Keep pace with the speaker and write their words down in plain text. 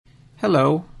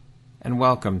Hello, and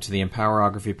welcome to the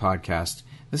Empowerography Podcast.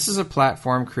 This is a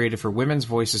platform created for women's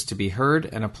voices to be heard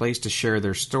and a place to share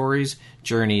their stories,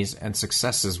 journeys, and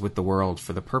successes with the world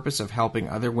for the purpose of helping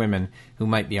other women who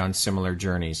might be on similar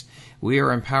journeys. We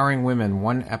are empowering women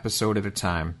one episode at a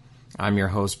time. I'm your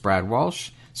host, Brad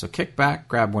Walsh, so kick back,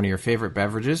 grab one of your favorite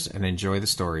beverages, and enjoy the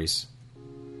stories.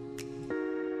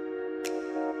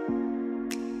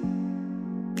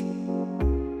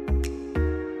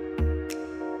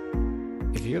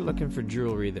 If you're looking for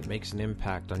jewelry that makes an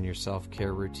impact on your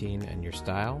self-care routine and your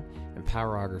style,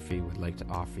 Empowerography would like to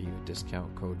offer you a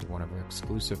discount code to one of our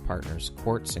exclusive partners,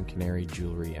 Quartz and Canary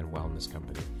Jewelry and Wellness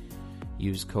Company.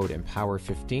 Use code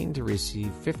EMPOWER15 to receive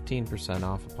 15%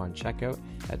 off upon checkout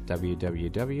at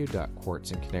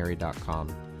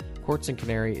www.quartzandcanary.com. Quartz and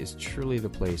Canary is truly the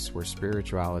place where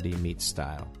spirituality meets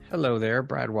style. Hello there,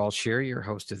 Brad Walsh here, your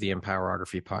host of the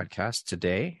Empowerography Podcast.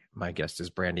 Today, my guest is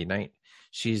Brandy Knight.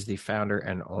 She's the founder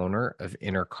and owner of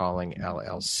Inner Calling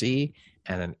LLC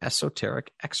and an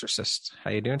esoteric exorcist. How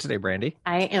you doing today, Brandy?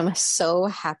 I am so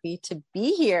happy to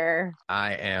be here.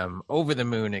 I am over the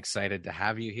moon excited to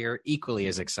have you here, equally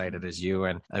as excited as you.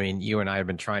 And I mean, you and I have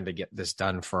been trying to get this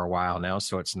done for a while now,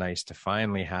 so it's nice to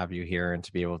finally have you here and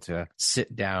to be able to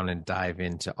sit down and dive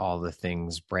into all the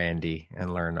things, Brandy,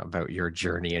 and learn about your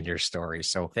journey and your story.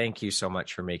 So thank you so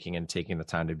much for making and taking the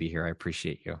time to be here. I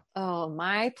appreciate you. Oh,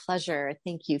 my pleasure.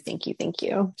 Thank you. Thank you. Thank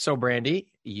you. So, Brandy,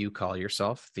 you call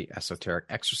yourself the esoteric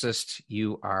exorcist.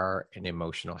 You are an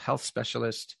emotional health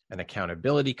specialist, an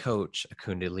accountability coach, a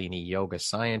Kundalini yoga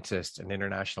scientist, an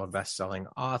international best-selling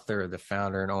author, the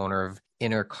founder and owner of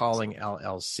Inner Calling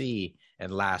LLC,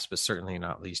 and last but certainly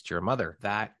not least, your mother.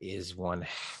 That is one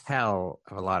hell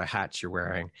of a lot of hats you're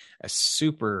wearing, a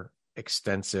super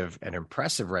extensive and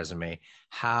impressive resume.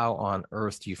 How on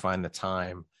earth do you find the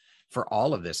time for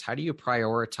all of this? How do you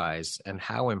prioritize, and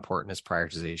how important is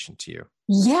prioritization to you?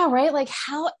 Yeah, right. Like,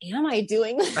 how am I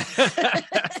doing?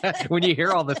 When you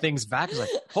hear all the things back, it's like,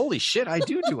 holy shit, I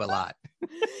do a lot.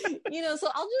 So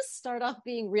I'll just start off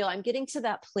being real. I'm getting to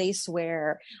that place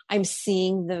where I'm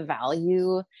seeing the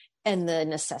value and the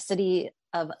necessity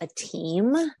of a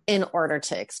team in order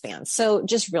to expand. So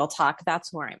just real talk,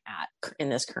 that's where I'm at in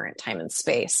this current time and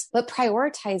space. But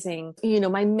prioritizing,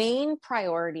 my main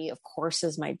priority, of course,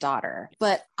 is my daughter.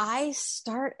 But I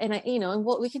start, and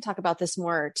we can talk about this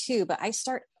more too, but I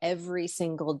start every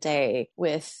single day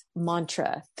with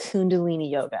mantra, Kundalini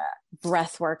yoga,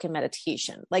 breath work, and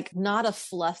meditation. Like, not a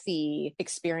fluffy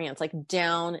experience, like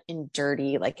down and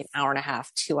dirty, like an hour and a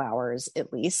half, 2 hours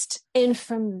at least. And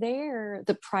from there,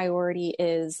 the priority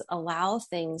is allow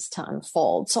things to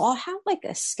unfold. So I'll have like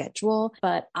a schedule,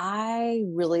 but I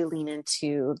really lean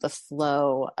into the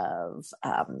flow of,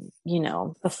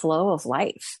 the flow of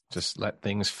life. Just let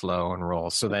things flow and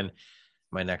roll. So then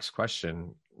my next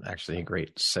question, actually a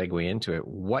great segue into it.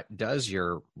 What does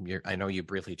your I know you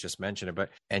briefly just mentioned it,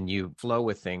 and you flow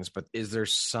with things, but is there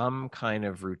some kind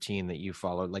of routine that you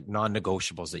follow, like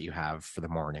non-negotiables that you have for the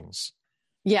mornings?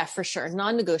 Yeah, for sure.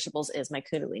 Non-negotiables is my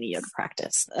Kundalini yoga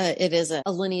practice. It is a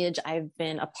lineage I've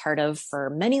been a part of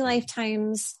for many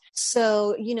lifetimes.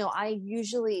 So,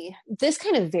 this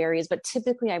kind of varies, but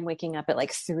typically I'm waking up at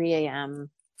like 3 a.m.,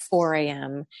 4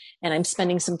 a.m., and I'm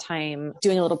spending some time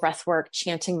doing a little breath work,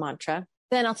 chanting mantra.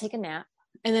 Then I'll take a nap,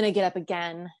 and then I get up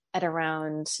again at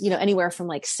around, anywhere from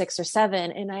like 6 or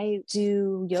 7. And I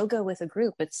do yoga with a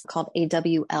group. It's called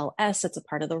AWLS. It's a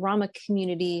part of the Rama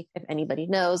community. If anybody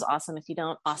knows, awesome. If you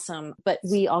don't, awesome. But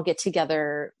we all get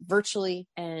together virtually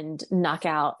and knock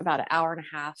out about an hour and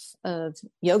a half of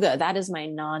yoga. That is my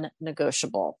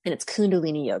non-negotiable. And it's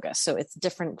Kundalini yoga. So it's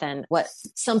different than what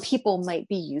some people might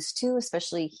be used to,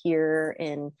 especially here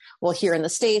in the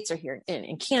States or here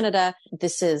in Canada.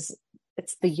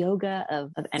 It's the yoga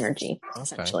of energy,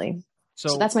 essentially.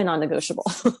 So that's my non-negotiable.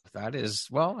 That is,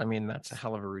 that's a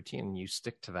hell of a routine. You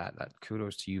stick to that. That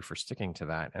kudos to you for sticking to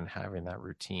that and having that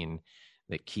routine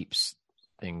that keeps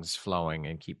things flowing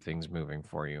and keep things moving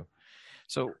for you.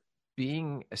 So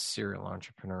being a serial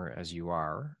entrepreneur as you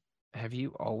are, have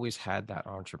you always had that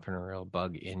entrepreneurial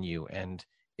bug in you? And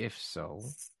if so,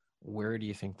 where do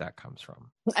you think that comes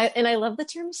from? I love the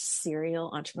term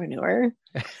serial entrepreneur.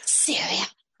 Serial.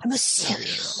 I'm a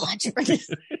serial entrepreneur.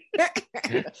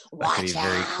 Watch out.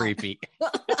 Very creepy.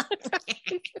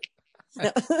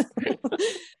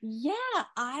 Yeah,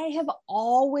 I have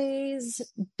always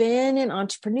been an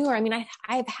entrepreneur. I mean,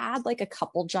 I've had like a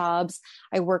couple jobs.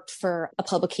 I worked for a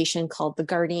publication called The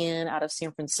Guardian out of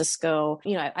San Francisco.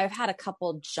 You know, I've had a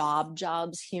couple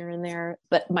jobs here and there,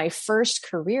 but my first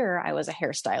career, I was a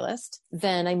hairstylist.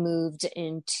 Then I moved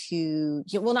into,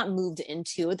 well, not moved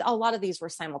into, a lot of these were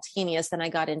simultaneous. Then I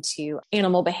got into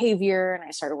animal behavior and I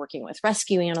started working with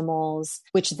rescue animals,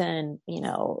 which then, you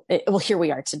know, well, here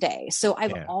we are today. So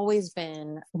I've always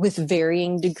been with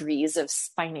varying degrees of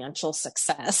financial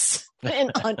success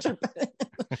and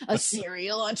a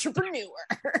serial entrepreneur.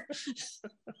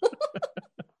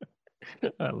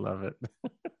 I love it.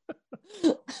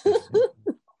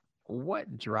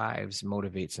 What drives,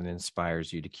 motivates, and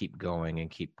inspires you to keep going and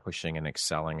keep pushing and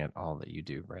excelling at all that you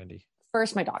do, Brandy?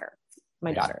 First, my daughter.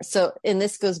 So, and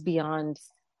this goes beyond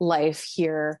life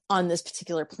here on this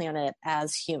particular planet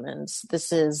as humans.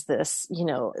 This is you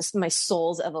know, my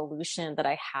soul's evolution that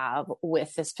I have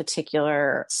with this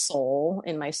particular soul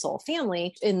in my soul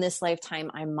family. In this lifetime,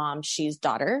 I'm mom, she's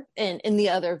daughter, and in the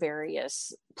other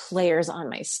various players on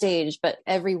my stage. But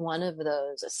every one of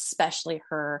those, especially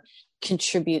her,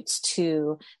 contributes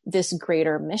to this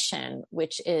greater mission,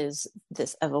 which is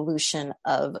this evolution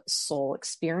of soul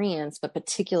experience, but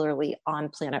particularly on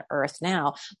planet Earth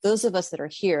now. Those of us that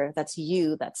are here, that's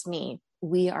you, that's me.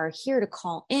 We are here to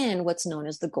call in what's known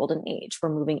as the golden age. We're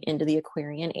moving into the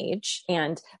Aquarian age,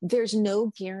 and there's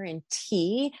no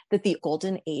guarantee that the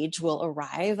golden age will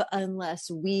arrive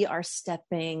unless we are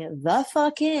stepping the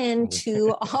fuck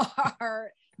into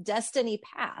our destiny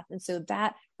path. And so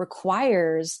that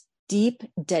requires deep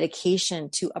dedication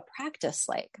to a practice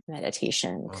like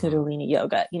meditation, Kundalini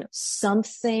yoga, you know,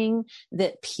 something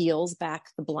that peels back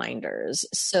the blinders.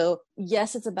 So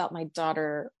yes, it's about my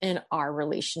daughter and our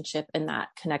relationship and that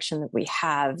connection that we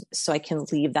have. So I can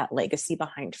leave that legacy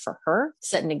behind for her,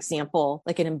 set an example,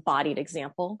 like an embodied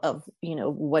example of, you know,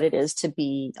 what it is to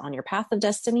be on your path of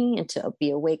destiny and to be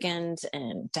awakened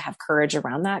and to have courage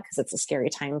around that. Cause it's a scary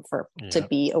time to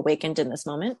be awakened in this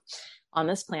moment on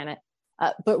this planet.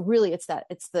 But really it's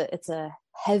a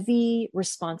heavy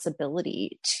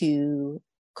responsibility to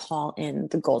call in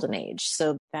the golden age.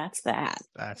 So that's that.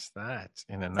 That's that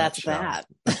in a nutshell.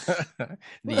 That's that.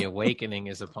 The awakening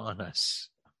is upon us.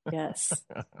 Yes.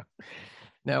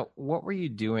 Now, what were you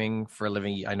doing for a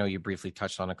living? I know you briefly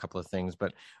touched on a couple of things,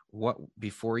 but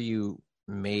before you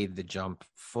made the jump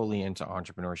fully into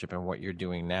entrepreneurship and what you're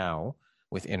doing now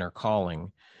with Inner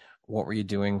Calling, what were you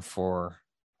doing for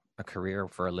a career,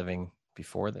 for a living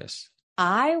before this?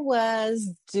 I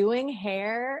was doing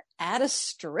hair at a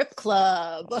strip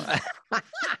club.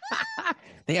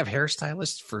 They have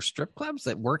hairstylists for strip clubs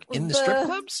that work in the strip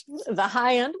clubs? The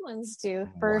high-end ones do,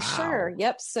 for sure.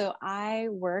 Yep. So I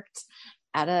worked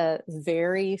at a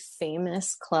very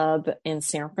famous club in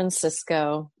San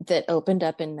Francisco that opened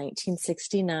up in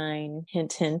 1969.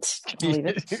 Hint, hint. Believe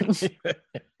it.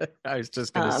 I was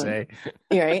just going to say.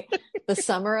 Right. The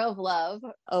Summer of Love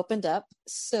opened up.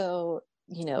 So,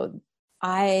 you know,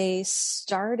 I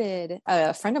started,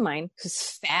 a friend of mine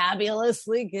who's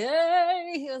fabulously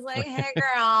good. He was like, hey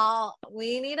girl,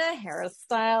 we need a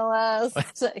hairstylist.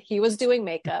 So he was doing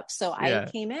makeup. So I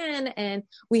came in and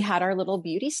we had our little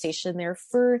beauty station there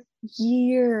for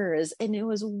years, and it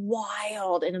was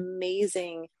wild and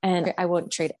amazing. And I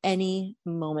won't trade any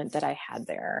moment that I had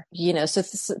there, you know. So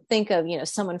think of, you know,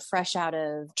 someone fresh out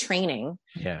of training.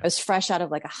 I was fresh out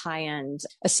of like a high-end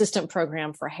assistant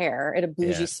program for hair at a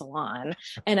bougie salon.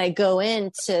 And I go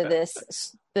into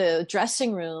the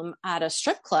dressing room at a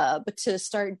strip club to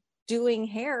start doing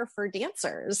hair for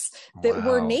dancers that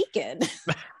were naked.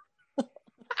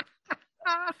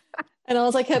 And I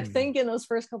was like, kept thinking those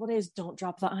first couple of days, don't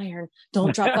drop the iron,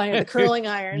 the curling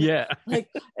iron. Like,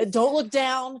 don't look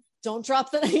down, don't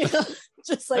drop the, you know,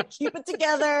 just like keep it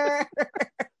together.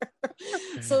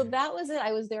 So that was it.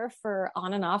 I was there for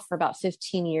on and off for about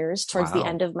 15 years. Towards the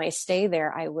end of my stay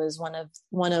there, I was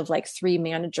one of like 3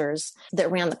 managers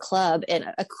that ran the club, and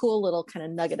a cool little kind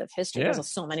of nugget of history. There's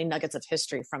so many nuggets of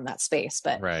history from that space,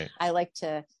 but I like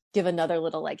to give another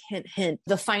little like hint.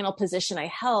 The final position I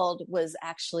held was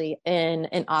actually in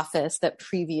an office that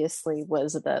previously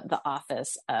was the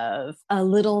office of a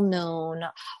little known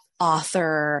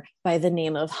author by the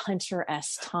name of Hunter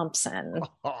S. Thompson.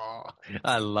 Oh,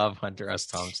 I love Hunter S.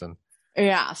 Thompson.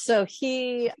 Yeah. So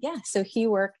he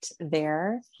worked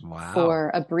there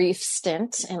for a brief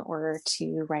stint in order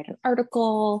to write an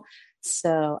article.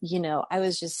 So, you know, I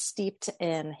was just steeped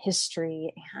in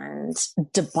history and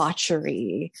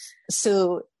debauchery.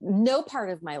 So no part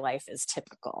of my life is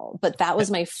typical, but that was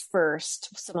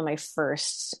some of my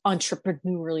first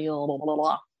entrepreneurial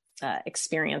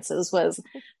experiences was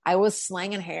I was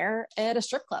slanging hair at a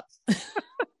strip club.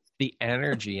 The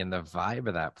energy and the vibe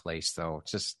of that place, though,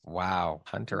 just wow.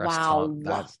 Hunter S. Wow.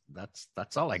 Thompson,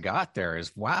 that's all I got there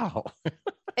is wow.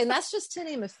 And that's just to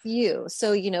name a few.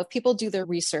 So, you know, if people do their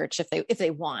research, if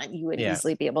they want, you would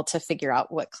easily be able to figure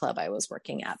out what club I was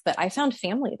working at. But I found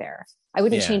family there. I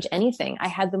wouldn't change anything. I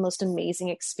had the most amazing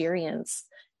experience,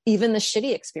 even the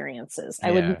shitty experiences.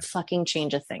 I wouldn't fucking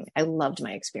change a thing. I loved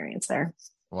my experience there.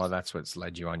 Well, that's what's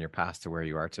led you on your path to where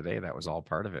you are today. That was all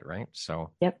part of it, right? So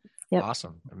Yep.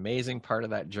 Awesome. Amazing part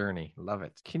of that journey. Love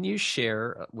it. Can you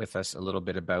share with us a little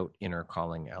bit about Inner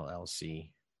Calling LLC?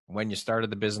 When you started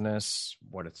the business,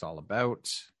 what it's all about?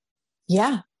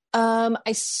 Yeah.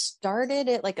 I started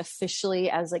it like officially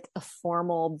as like a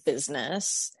formal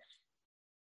business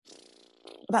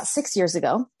about 6 years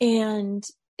ago. And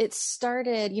it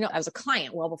started, you know, I was a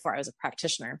client well before I was a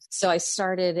practitioner. So I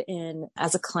started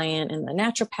as a client in the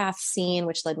naturopath scene,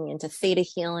 which led me into theta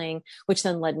healing, which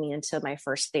then led me into my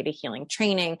first theta healing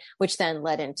training, which then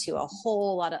led into a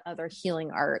whole lot of other healing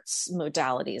arts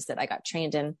modalities that I got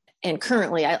trained in. And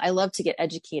currently I love to get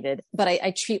educated, but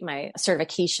I treat my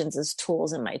certifications as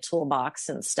tools in my toolbox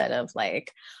instead of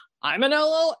like, I'm an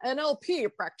NLP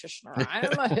practitioner.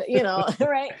 I'm a, you know,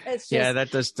 right? It's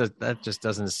just, that just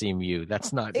doesn't seem you.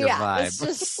 That's not your vibe. It's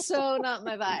just so not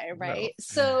my vibe, right? No.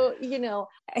 So, you know,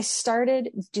 I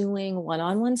started doing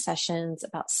one-on-one sessions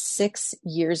about 6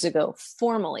 years ago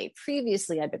formally.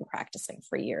 Previously, I'd been practicing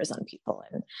for years on people,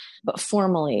 but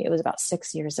formally, it was about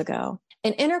 6 years ago.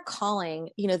 And Inner Calling,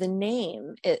 you know, the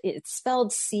name, it's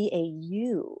spelled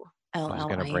CAULLING. I was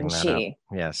going to bring that up.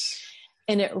 Yes.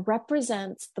 And it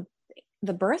represents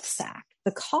the birth sac,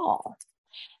 the call.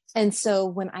 And so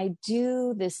when I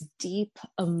do this deep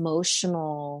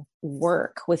emotional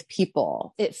work with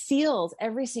people, it feels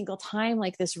every single time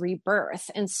like this rebirth.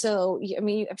 And so, I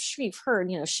mean, I'm sure you've heard,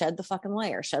 you know, shed the fucking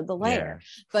layer, shed the layer. Yeah.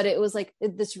 But it was like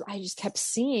this, I just kept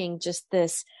seeing just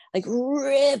this like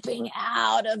ripping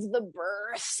out of the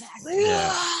birth sac.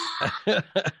 Yeah.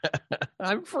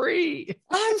 I'm free.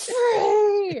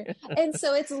 And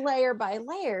so it's layer by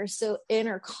layer. So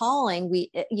Inner Calling,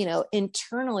 we, you know,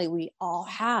 internally, we all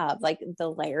have like the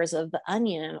layers of the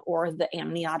onion or the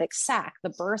amniotic sac, the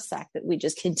birth sac that we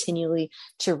just continually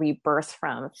to rebirth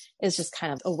from is just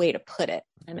kind of a way to put it.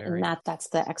 And that's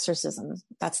the exorcism.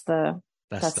 That's the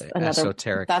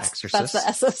esoteric exorcism. That's the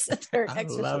esoteric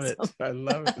exorcism. I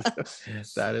love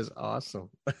it. That is awesome.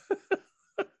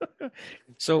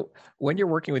 So when you're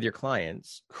working with your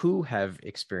clients who have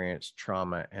experienced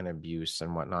trauma and abuse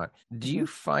and whatnot, do you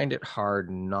find it hard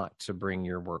not to bring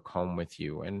your work home with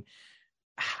you? And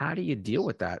how do you deal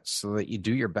with that so that you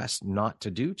do your best not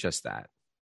to do just that?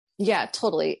 Yeah,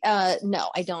 totally.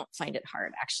 No, I don't find it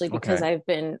hard actually, because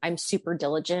I'm super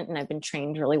diligent and I've been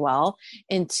trained really well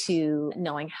into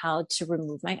knowing how to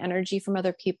remove my energy from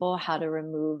other people, how to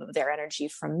remove their energy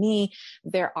from me.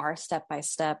 There are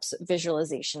step-by-steps.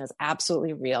 Visualization is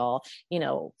absolutely real. You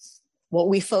know, what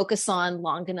we focus on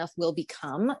long enough will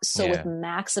become. So with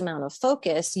max amount of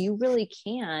focus, you really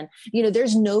can, you know,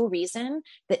 there's no reason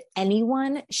that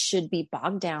anyone should be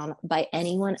bogged down by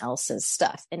anyone else's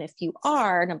stuff. And if you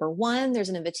are, number one, there's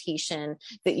an invitation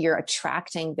that you're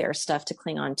attracting their stuff to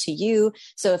cling on to you.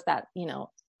 So if that, you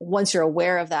know, once you're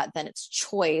aware of that, then it's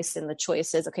choice. And the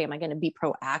choice is, okay, am I going to be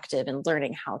proactive in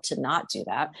learning how to not do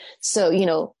that? So, you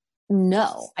know,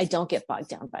 no, I don't get bogged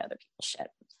down by other people's shit.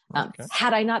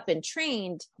 Had I not been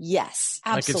trained, yes,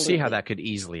 absolutely. I could see how that could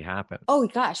easily happen. Oh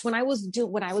gosh, when I was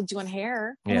doing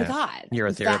hair, oh my God, you're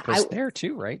a therapist there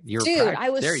too, right? You're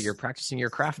you're practicing your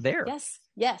craft there.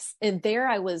 Yes, and there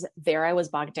I was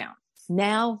bogged down.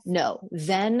 Now, no.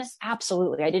 Then,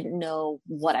 absolutely, I didn't know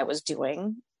what I was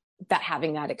doing. That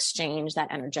having that exchange,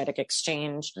 that energetic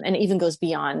exchange, and it even goes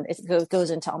beyond, it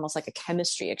goes into almost like a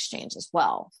chemistry exchange as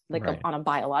well, like on a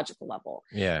biological level.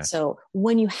 Yeah. So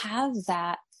when you have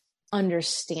that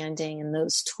understanding and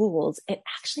those tools, it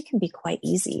actually can be quite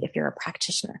easy if you're a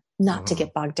practitioner not to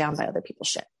get bogged down by other people's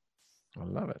shit. I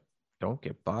love it. Don't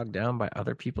get bogged down by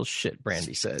other people's shit,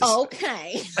 Brandy says.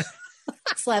 Okay.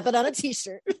 Slap it on a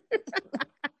t-shirt.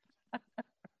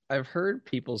 I've heard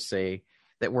people say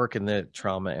that work in the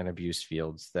trauma and abuse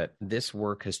fields that this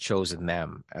work has chosen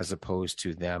them as opposed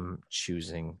to them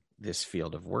choosing this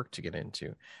field of work to get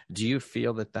into. Do you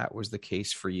feel that that was the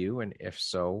case for you? And if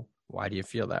so, why do you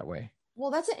feel that way?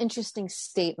 Well, that's an interesting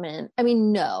statement. I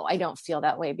mean, no, I don't feel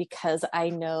that way because I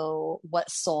know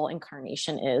what soul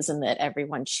incarnation is and that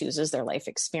everyone chooses their life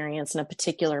experience and a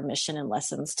particular mission and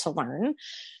lessons to learn.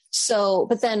 So,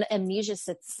 but then amnesia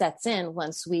sets in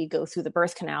once we go through the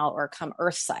birth canal or come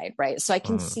earthside, right? So I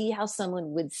can see how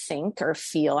someone would think or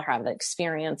feel or have the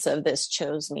experience of this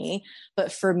chose me.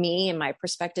 But for me, in my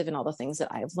perspective and all the things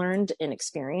that I've learned and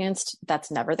experienced, that's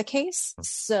never the case.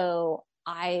 So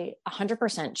I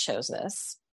 100% chose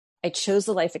this. I chose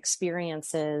the life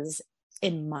experiences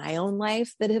in my own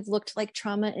life that have looked like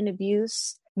trauma and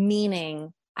abuse,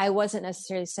 meaning I wasn't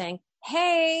necessarily saying,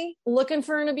 hey, looking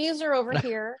for an abuser over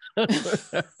here.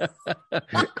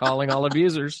 Calling all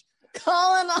abusers.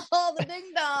 Calling all the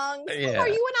ding dongs. Yeah. Are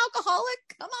you an alcoholic?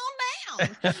 Come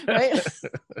on down. Right?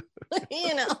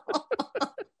 You know.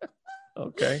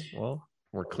 Okay. Well,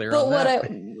 we're clear on that.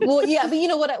 But you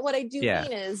know what I do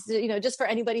mean is, you know, just for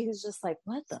anybody who's just like,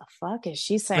 what the fuck is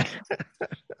she saying?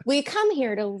 We come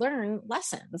here to learn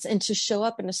lessons and to show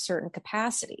up in a certain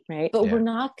capacity, right? But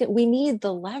we need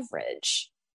the leverage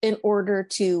in order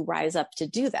to rise up to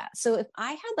do that. So if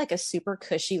I had like a super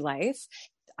cushy life,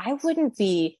 I wouldn't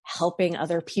be helping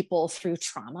other people through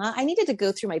trauma. I needed to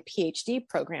go through my PhD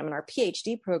program, and our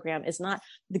PhD program is not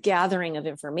the gathering of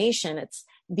information. It's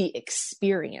the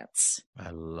experience. I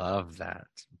love that.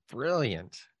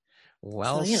 Brilliant.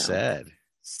 Well said.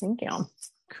 Thank you.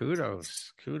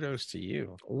 Kudos to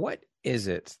you. What is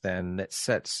it then that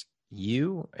sets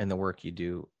you and the work you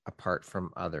do apart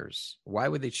from others? Why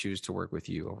would they choose to work with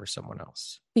you over someone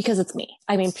else? Because it's me.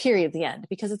 I mean, period, the end,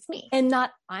 because it's me. And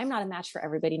I'm not a match for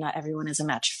everybody. Not everyone is a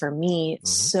match for me. Mm-hmm.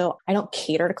 So I don't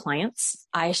cater to clients.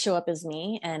 I show up as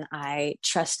me, and I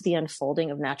trust the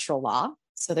unfolding of natural law.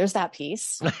 So there's that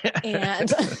piece.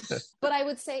 And, but I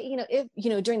would say,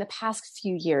 during the past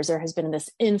few years, there has been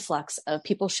this influx of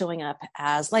people showing up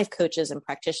as life coaches and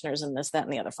practitioners and this, that,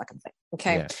 and the other fucking thing.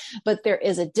 Okay. Yeah. But there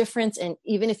is a difference. And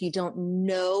even if you don't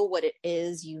know what it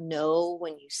is, you know,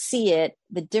 when you see it,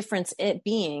 the difference, it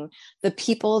being the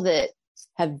people that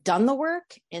have done the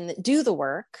work and that do the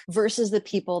work versus the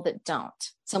people that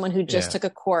don't. Someone who just took a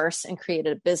course and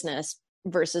created a business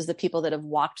versus the people that have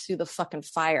walked through the fucking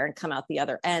fire and come out the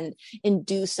other end and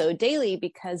do so daily,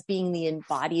 because being the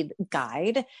embodied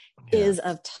guide is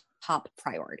of top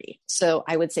priority. So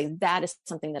I would say that is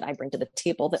something that I bring to the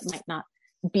table that might not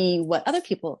be what other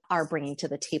people are bringing to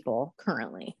the table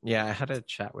currently. Yeah, I had a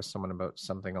chat with someone about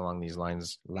something along these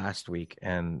lines last week,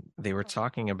 and they were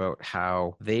talking about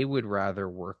how they would rather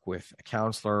work with a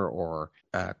counselor or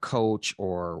a coach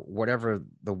or whatever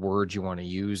the word you want to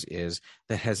use is,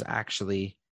 that has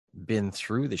actually been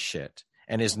through the shit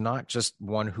and is not just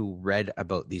one who read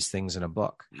about these things in a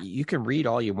book. You can read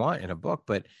all you want in a book,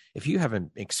 but if you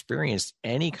haven't experienced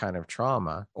any kind of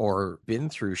trauma or been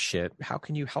through shit, how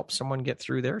can you help someone get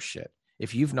through their shit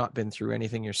if you've not been through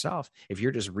anything yourself, if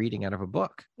you're just reading out of a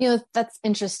book? You know, that's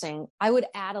interesting. I would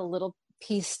add a little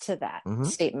piece to that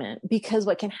statement, because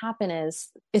what can happen is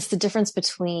it's the difference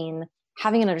between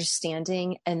having an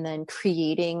understanding and then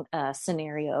creating a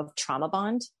scenario of trauma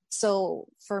bond. So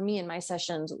for me in my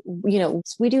sessions,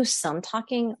 we do some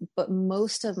talking, but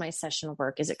most of my session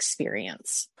work is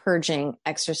experience, purging,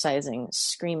 exercising,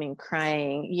 screaming,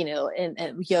 crying,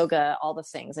 and yoga, all the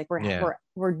things like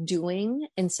we're doing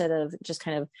instead of just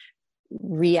kind of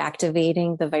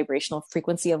reactivating the vibrational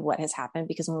frequency of what has happened.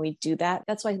 Because when we do that,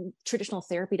 that's why traditional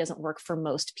therapy doesn't work for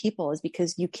most people, is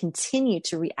because you continue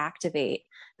to reactivate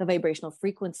the vibrational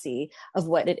frequency of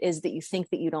what it is that you think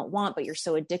that you don't want, but you're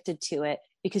so addicted to it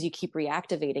because you keep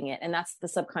reactivating it. And that's the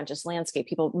subconscious landscape.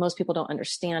 Most people don't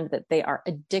understand that they are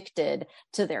addicted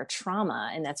to their trauma.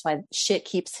 And that's why shit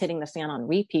keeps hitting the fan on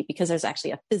repeat, because there's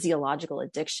actually a physiological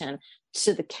addiction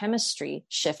to the chemistry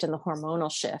shift and the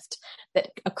hormonal shift that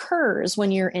occurs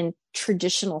when you're in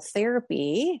traditional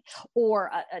therapy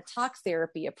or a talk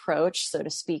therapy approach, so to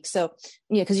speak. So,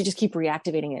 because you just keep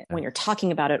reactivating it when you're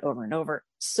talking about it over and over.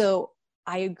 So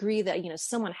I agree that,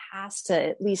 someone has to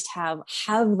at least have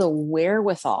the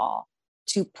wherewithal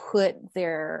to put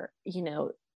their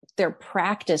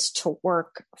practice to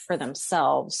work for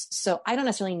themselves. So I don't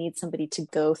necessarily need somebody to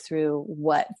go through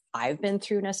what I've been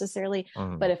through necessarily,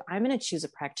 but if I'm going to choose a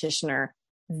practitioner,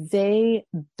 they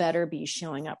better be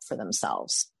showing up for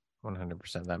themselves.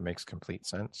 100%. That makes complete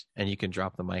sense. And you can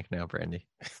drop the mic now, Brandy.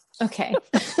 Okay.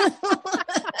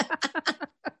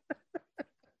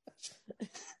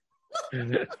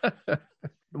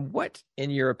 What,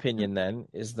 in your opinion, then,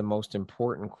 is the most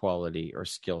important quality or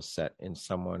skill set in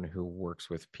someone who works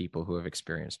with people who have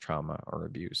experienced trauma or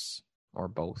abuse, or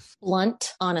both?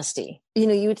 Blunt honesty.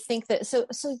 You would think that, so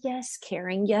yes,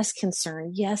 caring, yes,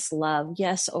 concern, yes, love,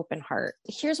 yes, open heart.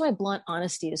 Here's why blunt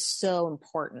honesty is so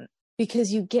important,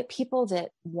 because you get people that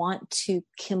want to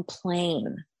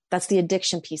complain. That's the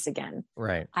addiction piece again.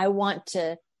 Right. I want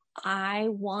to I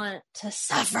want to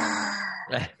suffer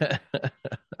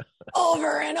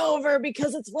over and over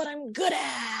because it's what I'm good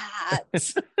at.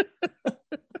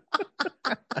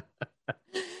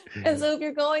 And so if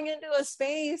you're going into a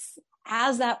space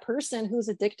as that person who's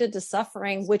addicted to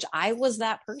suffering, which I was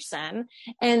that person,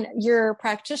 and your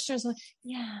practitioner's like,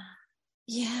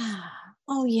 yeah,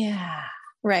 oh yeah,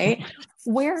 right?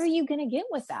 Where are you going to get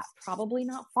with that? Probably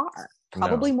not far.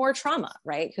 Probably more trauma,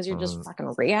 right? Because you're just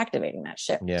fucking reactivating that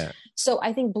shit. Yeah. So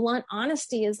I think blunt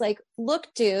honesty is like, look,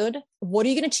 dude, what are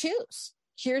you going to choose?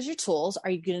 Here's your tools. Are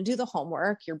you going to do the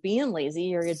homework? You're being lazy.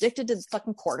 You're addicted to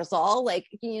fucking cortisol. Like,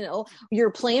 you know,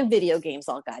 you're playing video games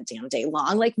all goddamn day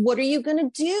long. Like, what are you going to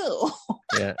do?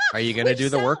 Yeah. Are you going to do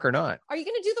the work or not? Are you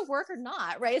going to do the work or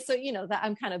not? Right. So, you know, that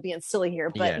I'm kind of being silly here,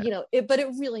 but you know, it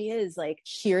really is like,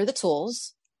 here are the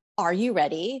tools. Are you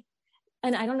ready?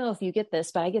 And I don't know if you get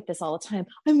this, but I get this all the time.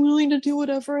 I'm willing to do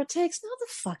whatever it takes. No, the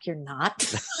fuck you're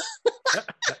not.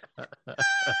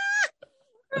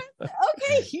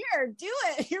 Okay, here, do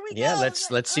it. Here we go. Yeah,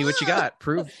 let's see what you got.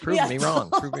 Prove me wrong.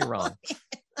 Prove me wrong.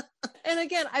 And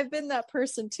again, I've been that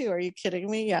person too. Are you kidding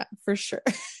me? Yeah, for sure.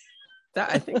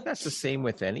 I think that's the same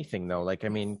with anything though. Like, I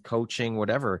mean, coaching,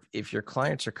 whatever. If your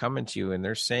clients are coming to you and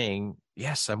they're saying,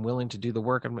 yes, I'm willing to do the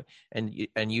work, and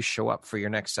you show up for your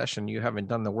next session, you haven't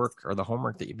done the work or the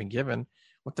homework that you've been given,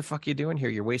 what the fuck are you doing here?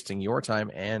 You're wasting your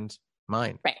time and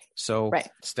mine. Right. So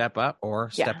step up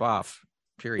or step off.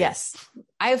 Period. Yes.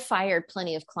 I've fired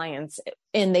plenty of clients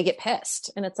and they get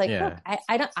pissed. And it's like, look,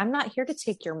 I'm not here to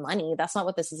take your money. That's not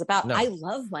what this is about. No. I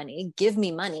love money. Give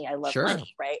me money. I love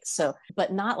money. Right. So,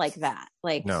 but not like that.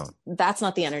 Like, no, that's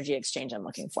not the energy exchange I'm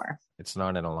looking for. It's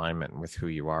not in alignment with who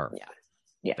you are.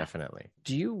 Yeah. Definitely.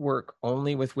 Do you work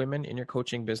only with women in your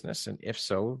coaching business? And if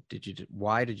so,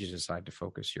 why did you decide to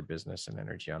focus your business and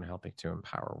energy on helping to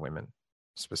empower women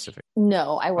specifically?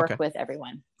 No, I work with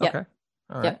everyone. Yep. Okay.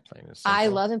 All right. I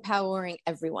love empowering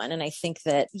everyone. And I think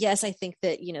that,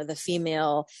 you know, the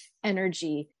female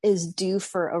energy is due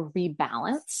for a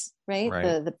rebalance, right?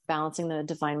 The balancing the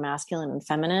divine masculine and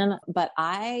feminine. But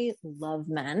I love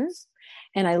men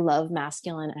and I love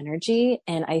masculine energy.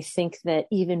 And I think that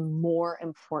even more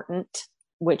important,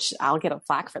 which I'll get a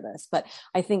flack for this, but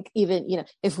I think even, you know,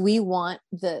 if we want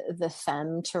the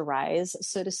femme to rise,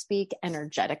 so to speak,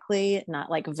 energetically,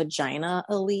 not like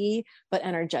vagina-ally, but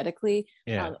energetically,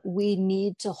 we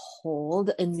need to hold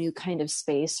a new kind of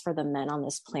space for the men on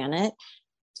this planet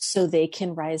so they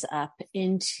can rise up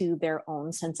into their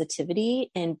own sensitivity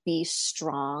and be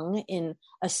strong in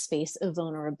a space of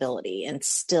vulnerability and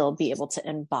still be able to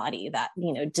embody that,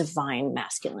 you know, divine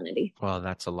masculinity. Well,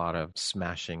 that's a lot of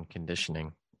smashing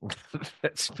conditioning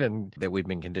that we've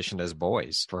been conditioned as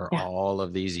boys for all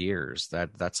of these years.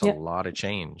 That's a lot of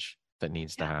change that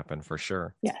needs to happen for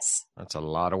sure. Yes. That's a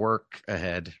lot of work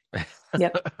ahead.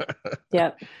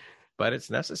 Yep. But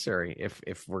it's necessary.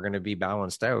 If we're going to be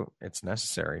balanced out, it's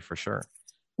necessary for sure.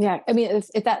 Yeah. I mean,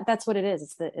 that's what it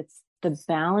is. It's the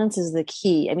balance is the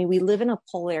key. I mean, we live in a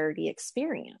polarity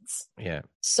experience. Yeah.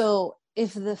 So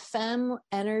if the femme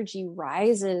energy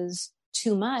rises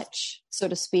too much, so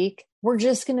to speak, we're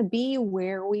just going to be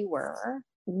where we were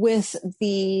with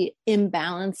the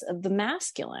imbalance of the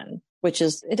masculine, which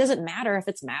is, it doesn't matter if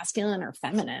it's masculine or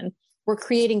feminine. We're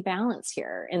creating balance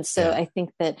here. And so I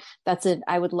think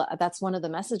that's one of the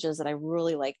messages that I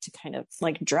really like to kind of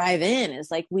like drive in is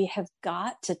like, we have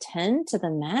got to tend to the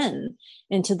men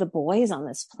and to the boys on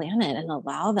this planet and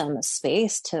allow them a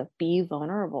space to be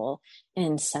vulnerable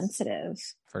and sensitive.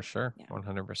 For sure.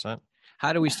 100%.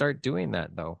 How do we start doing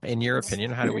that though? In your opinion,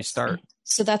 how do we start?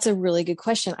 So that's a really good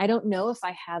question. I don't know if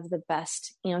I have the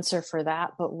best answer for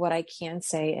that, but what I can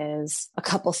say is a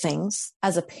couple things.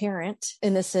 As a parent,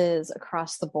 and this is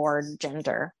across the board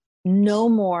gender, no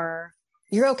more,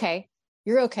 you're okay.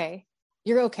 You're okay.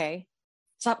 You're okay.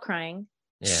 Stop crying.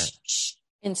 Yeah. Shh.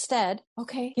 Instead,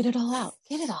 okay, get it all out.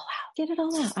 Get it all out. Get it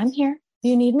all out. I'm here.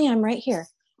 You need me. I'm right here.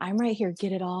 I'm right here.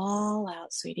 Get it all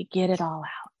out, sweetie. Get it all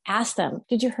out. Ask them,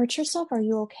 did you hurt yourself? Are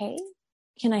you okay?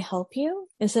 Can I help you?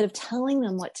 Instead of telling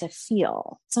them what to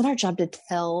feel. It's not our job to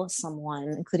tell someone,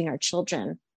 including our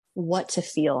children, what to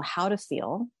feel, how to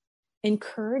feel.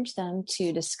 Encourage them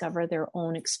to discover their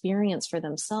own experience for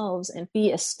themselves and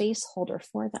be a space holder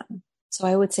for them. So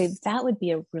I would say that would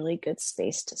be a really good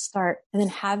space to start. And then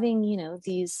having, you know,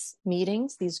 these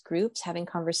meetings, these groups, having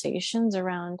conversations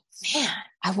around, man,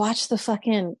 I watched the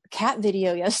fucking cat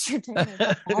video yesterday and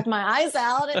I bawled my eyes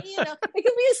out. And, you know, it could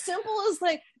be as simple as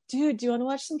like, dude, do you want to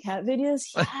watch some cat videos?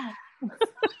 Yeah.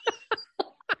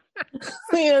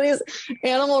 You know, these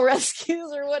animal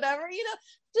rescues or whatever, you know,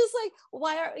 just like,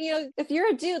 why are, you know, if you're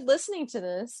a dude listening to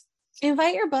this,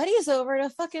 invite your buddies over to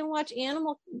fucking watch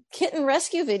animal kitten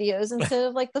rescue videos instead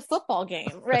of like the football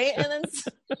game, right? And then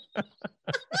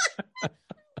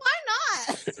why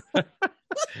not?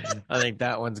 I think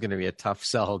that one's going to be a tough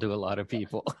sell to a lot of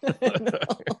people.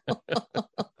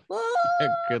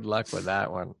 Good luck with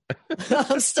that one.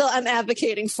 I'm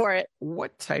advocating for it.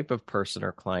 What type of person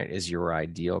or client is your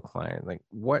ideal client? Like,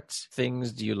 what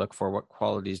things do you look for? What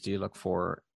qualities do you look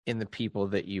for in the people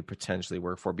that you potentially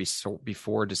work for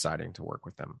before deciding to work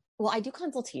with them? Well, I do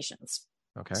consultations.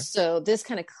 Okay. So this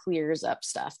kind of clears up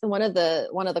stuff. And one of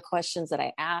the questions that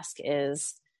I ask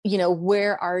is,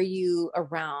 where are you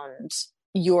around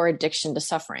your addiction to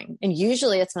suffering? And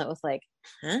usually it's met with like,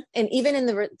 huh? And even in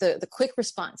the quick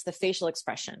response, the facial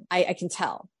expression, I can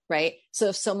tell, right? So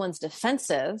if someone's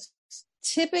defensive,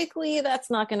 typically that's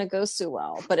not going to go so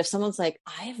well. But if someone's like,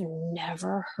 I've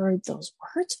never heard those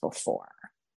words before,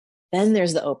 then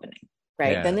there's the opening,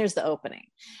 right? Yeah. Then there's the opening.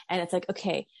 And it's like,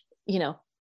 okay,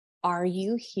 are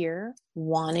you here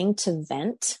wanting to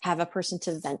vent, have a person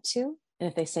to vent to? And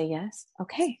if they say yes,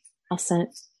 okay,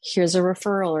 here's a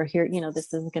referral, or here,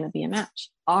 this isn't going to be a match.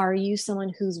 Are you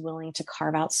someone who's willing to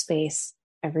carve out space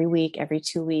every week, every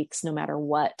 2 weeks, no matter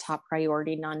what, top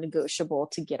priority, non-negotiable,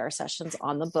 to get our sessions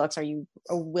on the books? Are you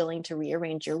willing to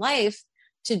rearrange your life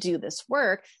to do this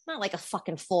work? Not like a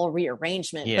fucking full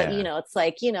rearrangement, but it's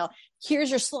like,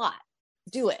 here's your slot,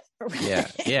 do it. Yeah.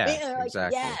 Yeah.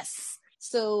 Exactly. Yes.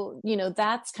 So,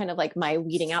 that's kind of like my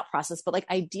weeding out process. But like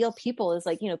ideal people is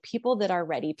like, people that are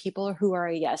ready, people who are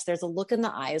a yes. There's a look in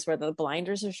the eyes where the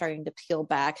blinders are starting to peel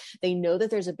back. They know that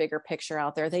there's a bigger picture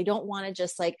out there. They don't want to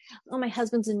just like, oh, my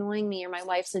husband's annoying me or my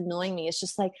wife's annoying me. It's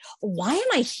just like, why am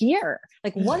I here?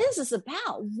 Like, what is this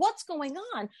about? What's going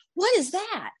on? What is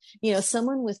that?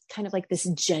 Someone with kind of like this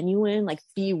genuine like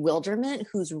bewilderment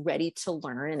who's ready to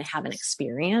learn and have an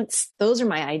experience. Those are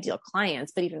my ideal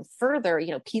clients. But even further,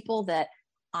 people that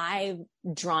I've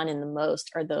drawn in the most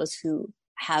are those who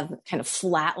have kind of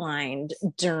flatlined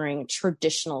during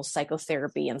traditional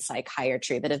psychotherapy and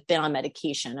psychiatry, that have been on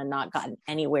medication and not gotten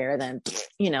anywhere. Then,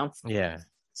 Yeah.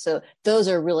 So those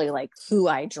are really like who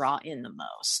I draw in the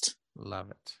most.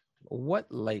 Love it.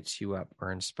 What lights you up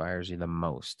or inspires you the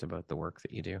most about the work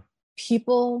that you do?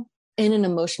 People in an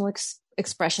emotional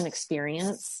expression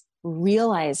experience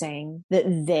realizing that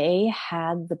they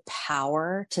had the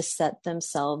power to set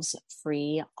themselves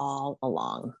free all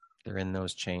along. They're in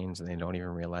those chains and they don't even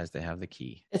realize they have the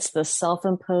key. It's the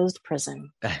self-imposed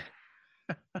prison.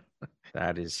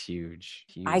 That is huge.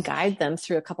 I guide them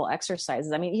through a couple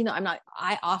exercises. I mean,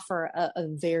 I offer a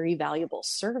very valuable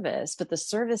service, but the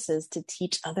service is to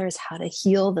teach others how to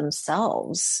heal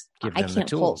themselves. Give them the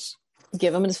tools.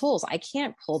 Give them the tools. I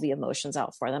can't pull the emotions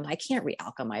out for them. I can't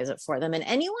re-alchemize it for them. And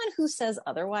anyone who says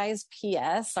otherwise,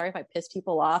 P.S., sorry if I piss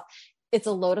people off, it's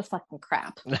a load of fucking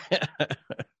crap.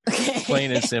 Okay.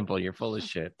 Plain and simple. You're full of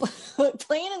shit.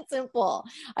 Plain and simple.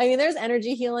 I mean, there's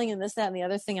energy healing and this, that, and the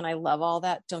other thing. And I love all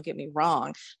that. Don't get me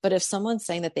wrong. But if someone's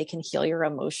saying that they can heal your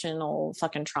emotional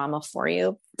fucking trauma for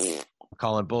you,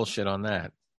 calling bullshit on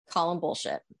that. Call them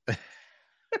bullshit.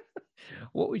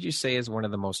 What would you say is one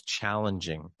of the most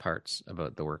challenging parts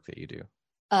about the work that you do?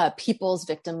 People's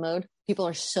victim mode. People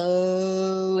are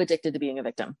so addicted to being a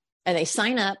victim. And they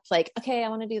sign up like, okay, I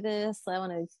want to do this. I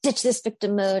want to ditch this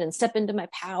victim mode and step into my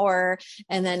power.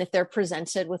 And then if they're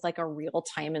presented with like a real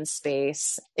time and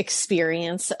space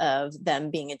experience of them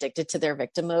being addicted to their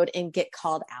victim mode and get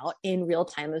called out in real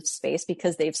time and space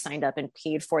because they've signed up and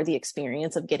paid for the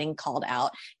experience of getting called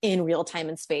out in real time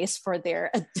and space for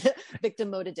their victim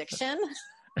mode addiction,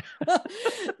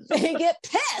 they get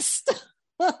pissed.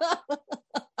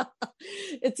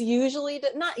 It's usually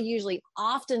not usually,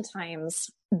 oftentimes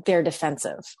they're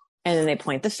defensive and then they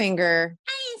point the finger.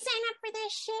 I didn't sign up for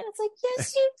this shit. It's like,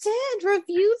 yes, you did.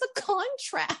 Review the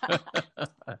contract.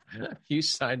 You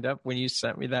signed up when you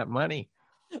sent me that money.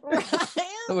 Right.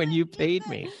 When you paid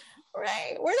me.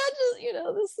 Right. We're not just,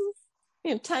 this is,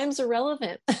 time's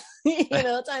irrelevant.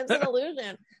 Time's an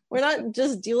illusion. We're not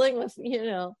just dealing with,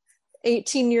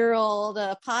 18-year-old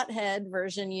pothead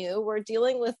version you. We're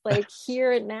dealing with like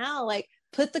here and now, like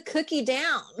put the cookie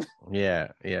down.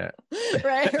 Yeah.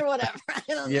 Right, or whatever. I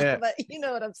don't know, but you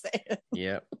know what I'm saying.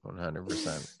 Yeah,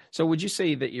 100%. So would you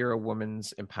say that you're a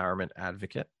woman's empowerment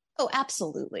advocate? Oh,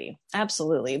 absolutely.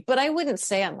 Absolutely. But I wouldn't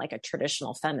say I'm like a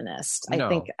traditional feminist.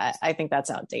 No. I think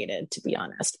that's outdated, to be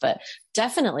honest, but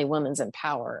definitely women's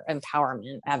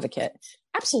empowerment advocate.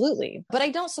 Absolutely. But I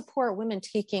don't support women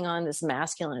taking on this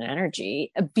masculine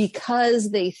energy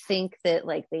because they think that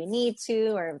like they need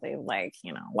to, or they like,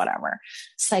 whatever,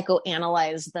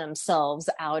 psychoanalyze themselves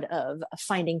out of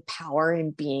finding power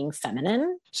in being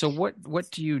feminine. So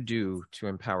what do you do to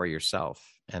empower yourself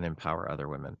and empower other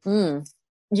women?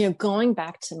 Going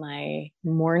back to my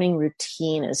morning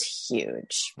routine is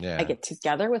huge. Yeah. I get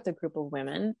together with a group of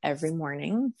women every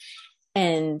morning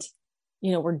and,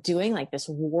 we're doing like this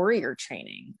warrior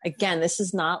training. Again, this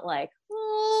is not like,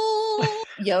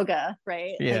 yoga,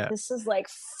 right? Yeah. Like, this is like,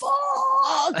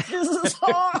 fuck, this is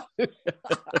hard.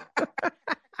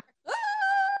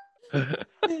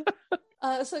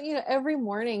 So, every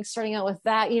morning starting out with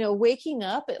that, waking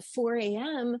up at 4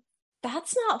 a.m.,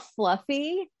 that's not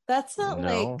fluffy. That's not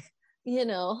like,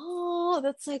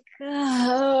 that's like,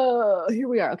 oh, here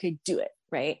we are. Okay, do it.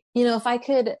 Right. If I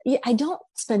could, I don't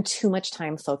spend too much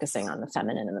time focusing on the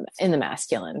feminine and the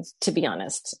masculine, to be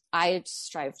honest. I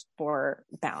strive for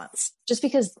balance just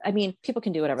because, people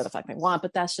can do whatever the fuck they want,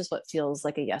 but that's just what feels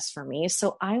like a yes for me.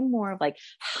 So I'm more of like,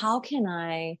 how can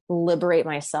I liberate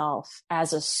myself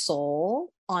as a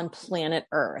soul on planet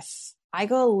Earth? I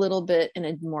go a little bit in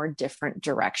a more different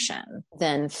direction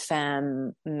than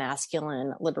femme,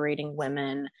 masculine, liberating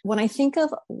women. When I think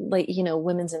of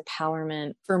women's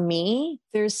empowerment, for me,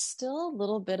 there's still a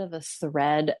little bit of a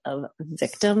thread of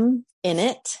victim in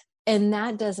it. And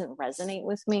that doesn't resonate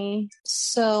with me.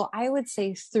 So I would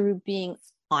say through being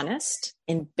honest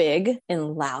and big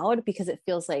and loud, because it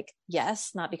feels like,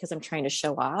 yes, not because I'm trying to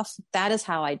show off. That is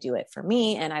how I do it for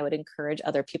me. And I would encourage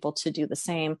other people to do the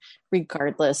same,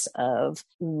 regardless of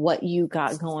what you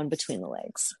got going between the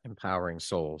legs. Empowering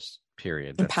souls,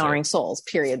 period. Empowering souls,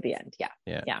 period. The end. Yeah.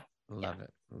 Yeah. Love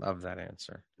it. Love that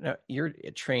answer. Now, you're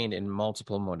trained in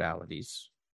multiple modalities.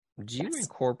 Do you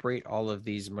incorporate all of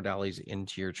these modalities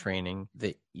into your training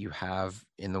that you have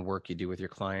in the work you do with your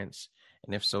clients?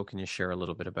 And if so, can you share a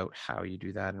little bit about how you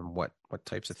do that and what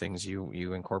types of things you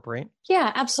incorporate?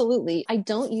 Yeah, absolutely. I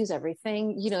don't use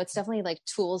everything. It's definitely like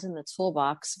tools in the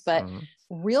toolbox, but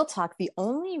real talk, the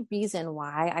only reason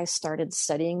why I started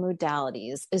studying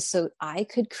modalities is so I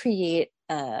could create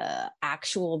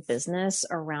actual business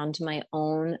around my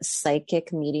own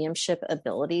psychic mediumship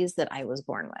abilities that I was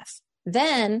born with.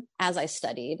 Then as I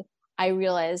studied, I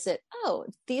realized that,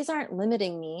 these aren't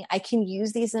limiting me. I can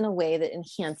use these in a way that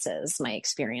enhances my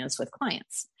experience with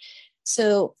clients.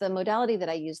 So the modality that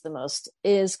I use the most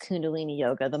is Kundalini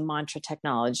yoga, the mantra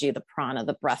technology, the prana,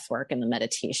 the breath work, and the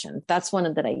meditation. That's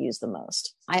one that I use the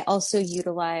most. I also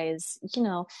utilize,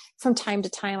 from time to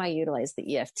time, I utilize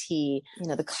the EFT,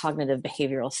 the cognitive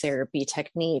behavioral therapy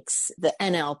techniques, the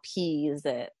NLPs,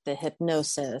 the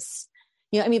hypnosis.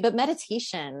 But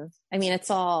meditation, it's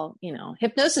all,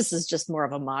 hypnosis is just more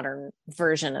of a modern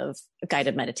version of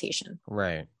guided meditation.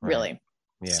 Right. Really.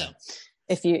 Yeah. So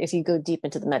if you go deep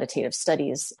into the meditative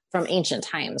studies from ancient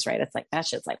times, right, it's like, that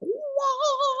shit's like,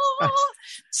 whoa.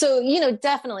 So,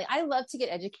 definitely, I love to get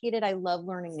educated. I love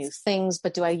learning new things,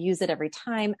 but do I use it every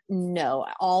time? No,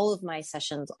 all of my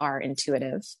sessions are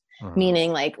intuitive.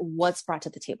 Meaning like what's brought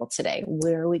to the table today?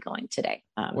 Where are we going today?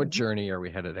 What journey are we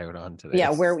headed out on today?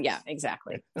 Yeah,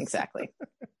 exactly.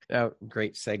 Now,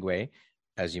 great segue.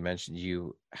 As you mentioned,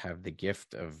 you have the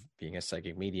gift of being a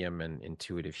psychic medium and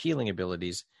intuitive healing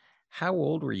abilities. How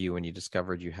old were you when you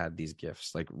discovered you had these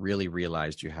gifts? Like really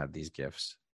realized you had these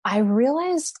gifts? I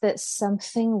realized that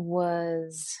something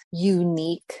was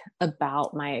unique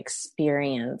about my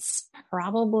experience,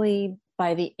 probably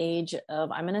by the age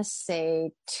of, I'm going to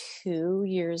say 2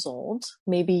 years old,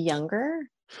 maybe younger.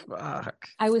 Fuck.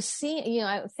 I was seeing,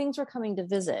 things were coming to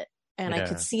visit and I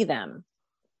could see them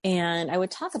and I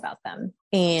would talk about them.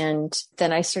 And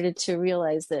then I started to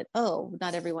realize that,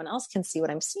 not everyone else can see what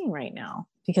I'm seeing right now,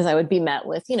 because I would be met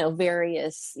with,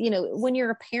 various, when you're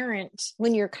a parent,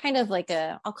 when you're kind of like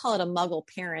I'll call it a muggle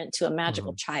parent to a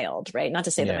magical child, right? Not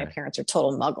to say that my parents are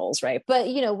total muggles, right? But,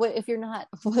 if you're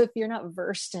not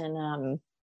versed in,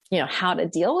 how to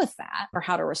deal with that or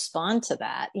how to respond to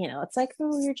that, it's like,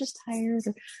 you're just tired.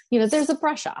 Or, there's a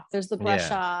brush off, there's the brush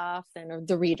off and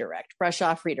the redirect, brush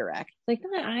off, redirect. Like,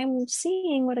 no, I'm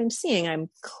seeing what I'm seeing. I'm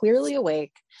clearly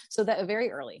awake. So that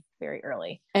very early.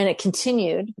 And it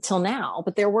continued till now.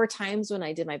 But there were times when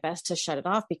I did my best to shut it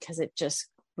off because it just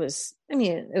was,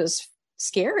 it was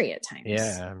scary at times.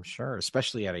 Yeah, I'm sure,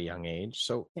 especially at a young age.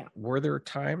 So were there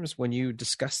times when you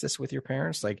discussed this with your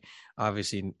parents? Like,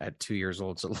 obviously at 2 years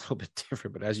old, it's a little bit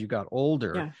different, but as you got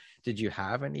older, did you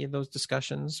have any of those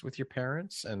discussions with your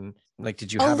parents? And like,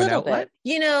 did you have an outlet?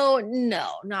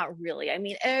 No, not really. I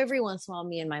mean, every once in a while,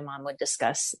 me and my mom would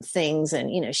discuss things,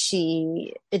 and,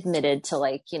 she admitted to,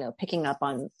 like, picking up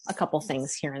on a couple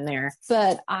things here and there.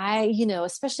 But I,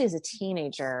 especially as a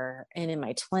teenager and in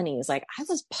my 20s, like, I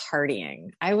was partying.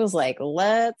 I was like,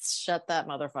 let's shut that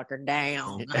motherfucker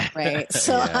down. Right.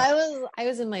 So I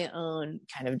was in my own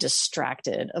kind of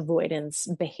distracted avoidance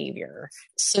behavior.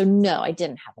 So no, I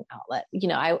didn't have an outlet.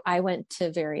 I went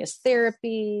to various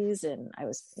therapies, and I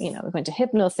was, we went to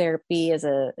hypnotherapy as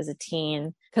a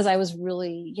teen, because I was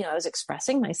really, I was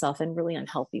expressing myself in really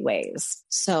unhealthy ways.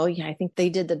 So I think they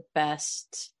did the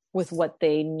best with what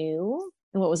they knew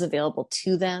and what was available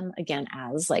to them, again,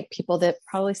 as like people that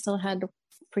probably still had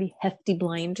pretty hefty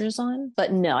blinders on.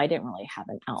 But no, I didn't really have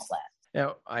an outlet.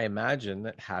 Now, I imagine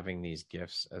that having these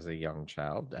gifts as a young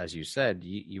child, as you said,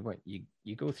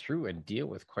 you go through and deal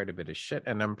with quite a bit of shit.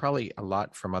 And I'm probably a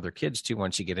lot from other kids too,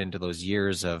 once you get into those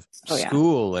years of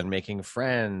school and making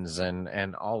friends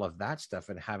and all of that stuff,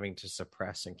 and having to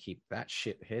suppress and keep that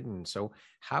shit hidden. So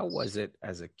how was it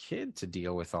as a kid to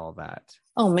deal with all that?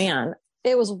 Oh, man.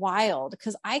 It was wild,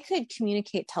 because I could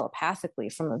communicate telepathically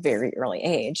from a very early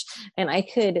age, and I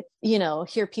could,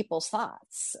 hear people's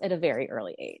thoughts at a very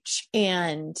early age.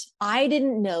 And I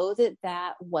didn't know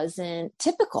that wasn't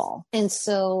typical. And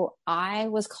so I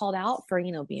was called out for,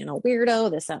 being a weirdo,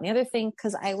 this, that, and the other thing,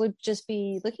 because I would just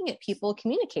be looking at people,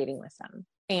 communicating with them.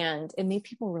 And it made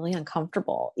people really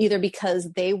uncomfortable, either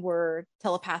because they were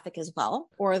telepathic as well,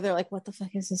 or they're like, what the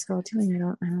fuck is this girl doing? I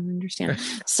don't understand.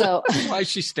 So why is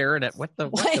she staring at what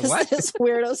is this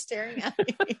weirdo staring at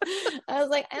me? I was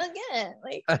like, I don't get it.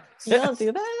 Like, you don't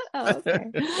do that? Oh, okay.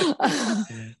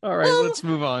 All right, let's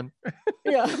move on.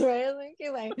 Yeah, right. I was like,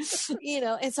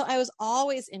 okay. And so I was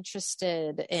always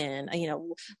interested in,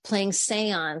 playing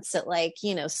seance at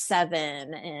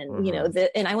 7, and,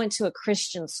 and I went to a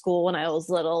Christian school when I was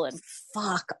little, and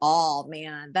fuck all,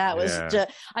 man. That was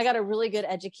I got a really good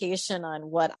education on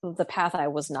what the path I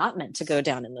was not meant to go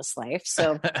down in this life.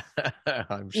 So,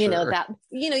 I'm sure. You need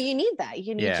that.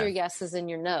 You need your yeses and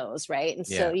your nos, right? And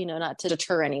so, not to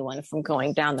deter anyone from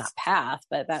going down that path,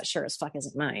 but that sure as fuck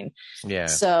isn't mine. Yeah.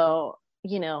 So,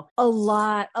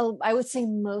 I would say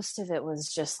most of it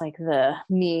was just like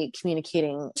me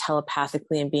communicating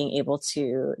telepathically and being able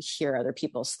to hear other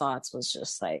people's thoughts was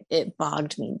just like, it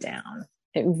bogged me down.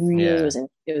 It really was,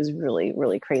 it was really,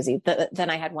 really crazy. Then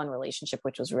I had one relationship,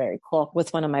 which was very cool,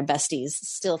 with one of my besties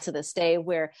still to this day,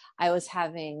 where I was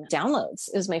having downloads.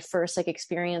 It was my first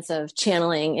experience of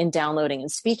channeling and downloading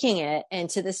and speaking it. And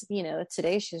to this,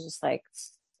 today she's just like,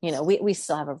 we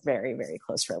still have a very, very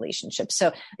close relationship.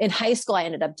 So in high school, I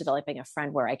ended up developing a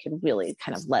friend where I could really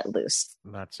kind of let loose.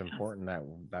 That's important.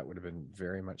 That would have been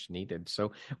very much needed.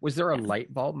 So was there a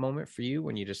light bulb moment for you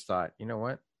when you just thought, you know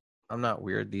what? I'm not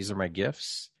weird. These are my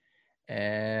gifts,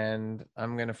 and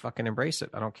I'm going to fucking embrace it.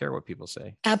 I don't care what people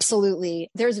say. Absolutely.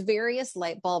 There's various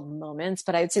light bulb moments,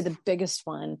 but I would say the biggest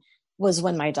one was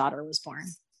when my daughter was born,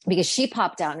 because she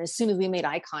popped out. And as soon as we made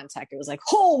eye contact, it was like,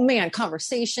 oh man,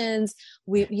 conversations,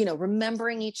 we,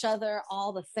 remembering each other,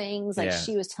 all the things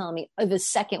she was telling me the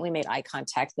second we made eye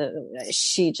contact,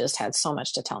 she just had so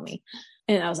much to tell me.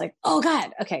 And I was like, oh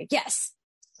God. Okay. Yes.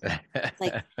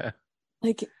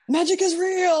 Like magic is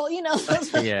real,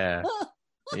 Yeah.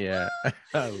 Yeah.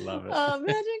 I love it.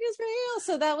 Magic is real.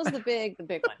 So that was the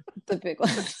big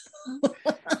one.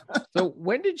 So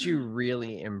when did you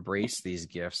really embrace these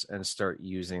gifts and start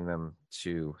using them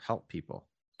to help people?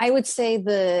 I would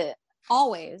say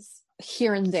always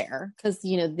here and there, because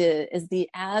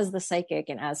as the psychic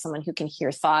and as someone who can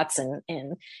hear thoughts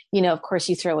and of course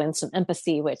you throw in some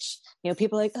empathy, which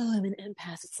people are like, oh, I'm an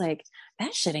empath. It's like,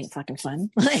 that shit ain't fucking fun.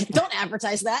 Like, don't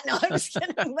advertise that. No, I'm just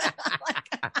kidding.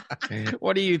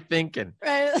 What are you thinking?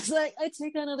 Right? It's like, I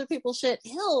take on other people's shit.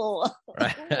 Ew.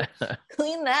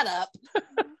 Clean that up.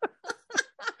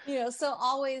 So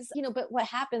always, but what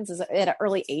happens is at an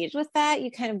early age with that,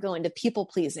 you kind of go into people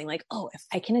pleasing, like, oh, if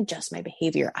I can adjust my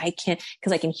behavior, I can,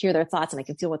 because I can hear their thoughts and I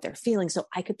can feel what they're feeling. So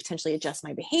I could potentially adjust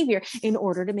my behavior in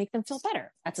order to make them feel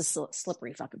better. That's a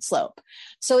slippery fucking slope.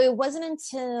 So it wasn't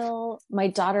until my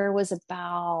daughter was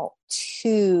about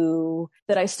 2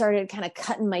 that I started kind of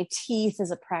cutting my teeth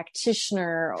as a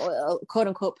practitioner, quote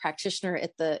unquote practitioner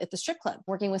at the strip club,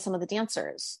 working with some of the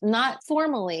dancers, not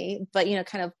formally, but,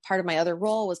 kind of part of my other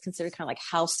role was considered kind of like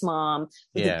house mom,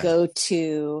 the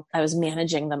go-to. I was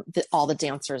managing all the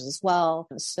dancers as well.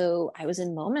 So I was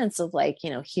in moments of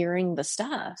hearing the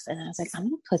stuff, and I was like, I'm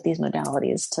going to put these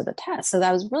modalities to the test. So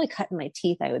that was really cutting my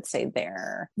teeth, I would say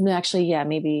there. Actually,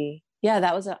 maybe Yeah,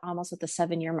 that was almost at the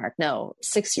 7-year mark. No,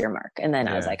 6-year mark. And then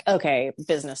I was like, okay,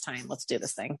 business time. Let's do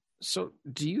this thing. So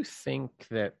do you think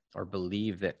that, or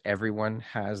believe that everyone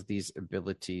has these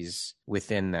abilities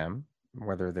within them,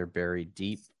 whether they're buried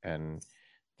deep and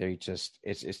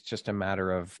it's just a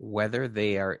matter of whether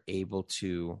they are able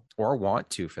to, or want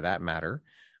to, for that matter,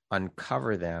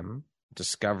 uncover them,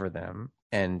 discover them,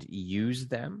 and use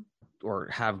them, or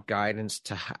have guidance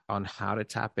on how to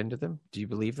tap into them? Do you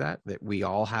believe that we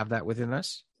all have that within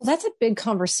us? Well, that's a big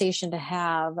conversation to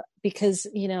have because,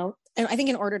 and I think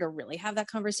in order to really have that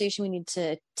conversation, we need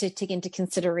to take into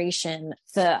consideration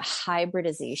the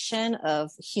hybridization of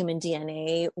human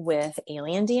DNA with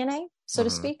alien DNA, so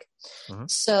to speak. Mm-hmm.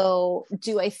 So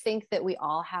do I think that we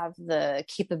all have the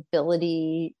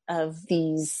capability of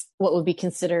these, what would be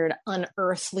considered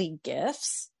unearthly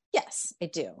gifts? Yes, I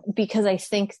do. Because I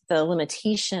think the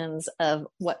limitations of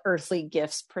what earthly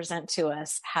gifts present to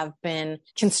us have been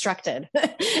constructed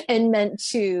and meant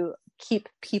to keep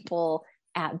people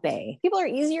at bay. People are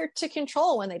easier to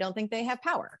control when they don't think they have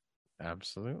power.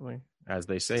 Absolutely. As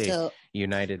they say,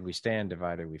 united we stand,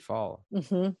 divided we fall.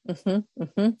 But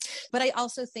I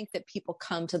also think that people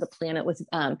come to the planet with,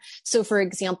 so for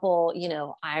example,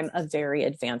 I'm a very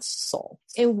advanced soul.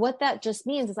 And what that just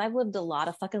means is I've lived a lot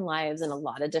of fucking lives in a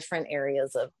lot of different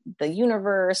areas of the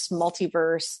universe,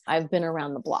 multiverse. I've been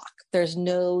around the block. There's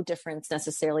no difference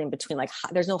necessarily in between,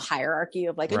 there's no hierarchy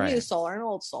of a new soul or an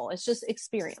old soul. It's just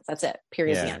experience. That's it.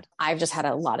 Period. The end. I've just had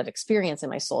a lot of experience in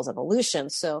my soul's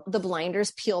evolution. So the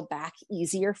blinders peel back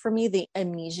easier for me. The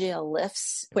amnesia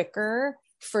lifts quicker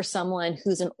for someone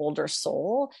who's an older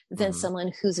soul than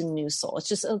someone who's a new soul.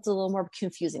 It's a little more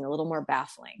confusing, a little more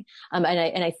baffling. And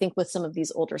I think with some of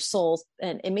these older souls,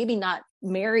 and maybe not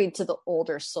married to the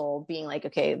older soul being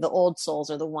okay, the old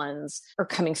souls are the ones are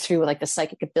coming through with the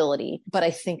psychic ability. But I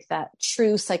think that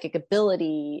true psychic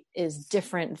ability is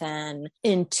different than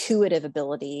intuitive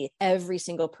ability. Every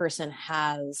single person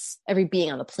every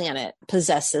being on the planet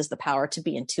possesses the power to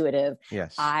be intuitive.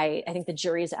 Yes. I think the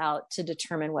jury's out to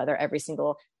determine whether every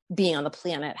single being on the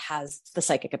planet has the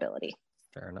psychic ability.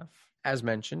 Fair enough. As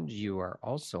mentioned, you are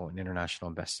also an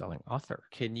international best-selling author.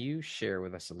 Can you share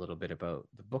with us a little bit about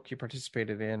the book you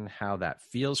participated in, how that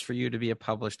feels for you to be a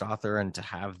published author and to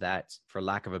have that, for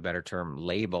lack of a better term,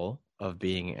 label of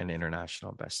being an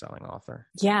international best-selling author?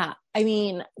 Yeah. I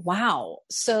mean, wow.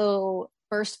 So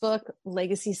first book,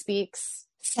 Legacy Speaks.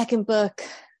 Second book,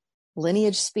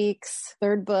 Lineage Speaks.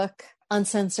 Third book,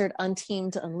 Uncensored,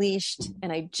 Unteamed, Unleashed.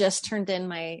 And I just turned in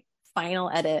my final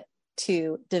edit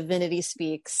to Divinity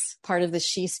Speaks, part of the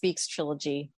She Speaks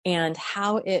trilogy, and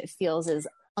how it feels is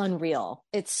unreal.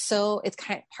 It's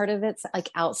part of it's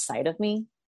outside of me,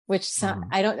 which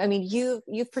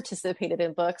you've participated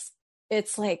in books.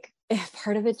 It's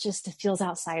part of it just feels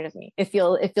outside of me. It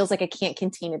feels like I can't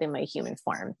contain it in my human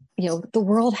form. The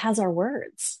world has our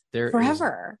words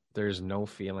forever. There's no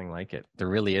feeling like it. There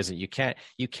really isn't. You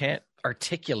can't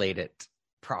articulate it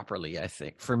properly, I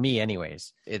think. For me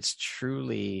anyways, it's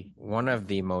truly one of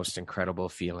the most incredible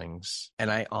feelings.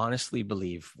 And I honestly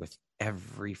believe with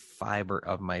every fiber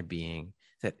of my being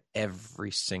that every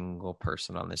single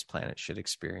person on this planet should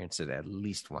experience it at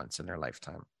least once in their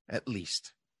lifetime. At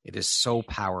least. It is so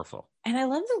powerful. And I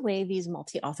love the way these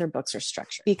multi-author books are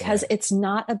structured because it's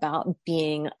not about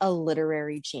being a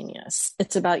literary genius.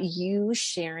 It's about you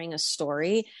sharing a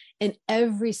story, and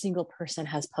every single person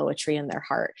has poetry in their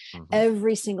heart.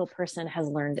 Every single person has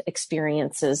learned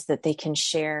experiences that they can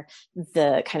share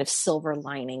the kind of silver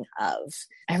lining of.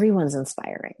 Everyone's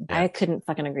inspiring. I couldn't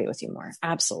fucking agree with you more.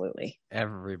 Absolutely.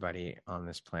 Everybody on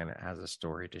this planet has a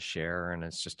story to share, and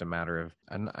it's just a matter of,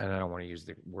 and I don't want to use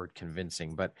the word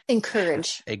convincing, but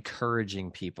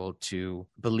encouraging people to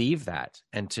believe that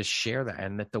and to share that,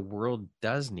 and that the world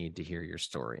does need to hear your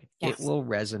story. Yes. It will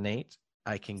resonate.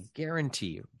 I can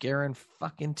guarantee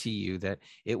you that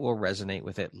it will resonate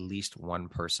with at least one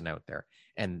person out there.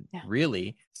 And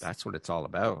really, that's what it's all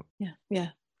about. Yeah.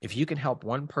 If you can help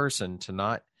one person to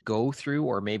not go through,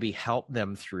 or maybe help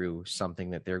them through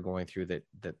something that they're going through, that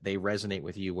they resonate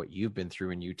with you, what you've been through,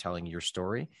 and you telling your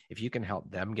story, if you can help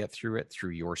them get through it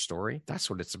through your story, that's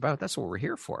what it's about. That's what we're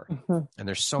here for. And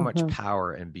there's so much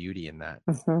power and beauty in that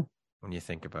when you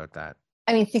think about that.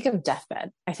 I mean, think of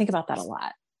deathbed. I think about that a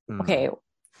lot. Okay,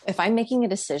 if I'm making a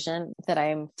decision that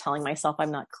I'm telling myself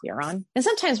I'm not clear on, and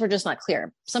sometimes we're just not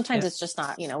clear. Sometimes it's just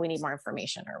not, we need more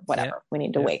information or whatever. We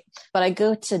need to wait. But I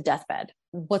go to deathbed.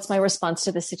 What's my response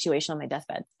to the situation on my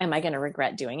deathbed? Am I going to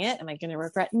regret doing it? Am I going to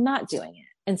regret not doing it?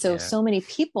 And so many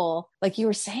people, like you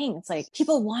were saying, it's like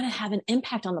people want to have an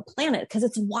impact on the planet because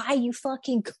it's why you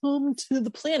fucking come to the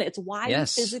planet. It's why you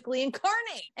physically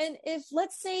incarnate. And if,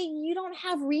 let's say, you don't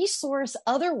have resource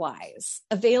otherwise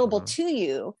available to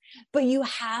you, but you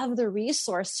have the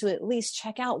resource to at least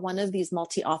check out one of these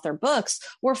multi-author books,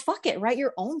 or fuck it, write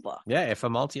your own book. Yeah. If a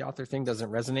multi-author thing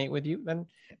doesn't resonate with you, then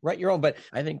write your own. But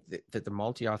I think that the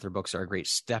multi-author books are a great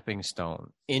stepping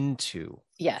stone into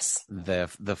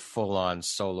the full-on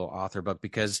solo author book,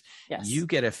 because you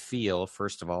get a feel.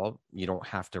 First of all, you don't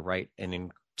have to write an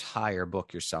entire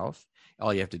book yourself.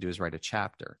 All you have to do is write a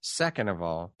chapter. Second of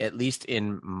all, at least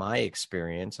in my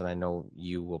experience, and I know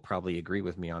you will probably agree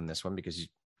with me on this one because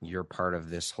you're part of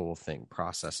this whole thing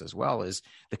process as well, is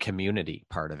the community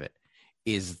part of it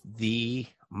is the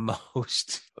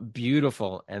most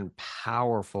beautiful and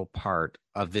powerful part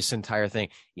of this entire thing.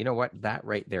 You know what? That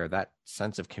right there, that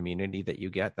sense of community that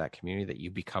you get, that community that you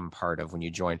become part of when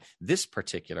you join this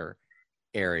particular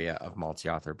area of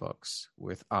multi-author books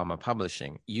with Alma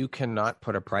Publishing, you cannot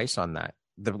put a price on that.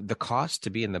 The cost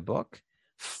to be in the book,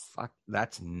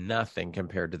 that's nothing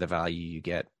compared to the value you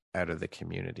get out of the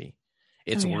community.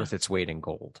 It's worth its weight in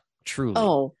gold, truly.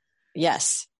 Oh,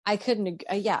 yes. I couldn't.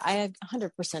 I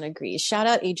 100% agree. Shout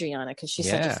out Adriana because she's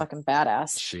such a fucking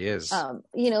badass. She is.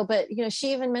 But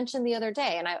she even mentioned the other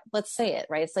day, and let's say it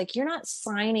right. It's like you're not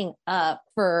signing up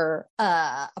for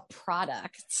a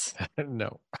product.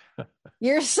 No,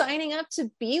 you're signing up to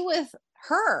be with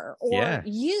her or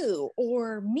you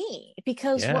or me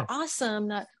because we're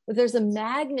awesome. There's a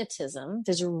magnetism,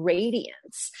 there's a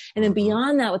radiance, and then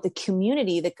beyond that, with the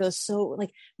community that goes so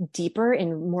like deeper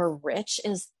and more rich,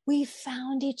 is we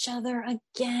found each other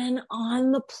again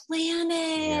on the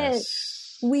planet.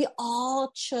 Yes. We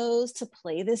all chose to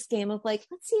play this game of like,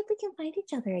 let's see if we can find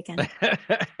each other again.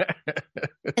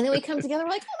 And then we come together, we're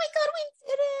like, oh my God, we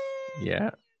did it. Yeah.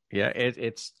 Yeah,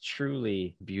 it's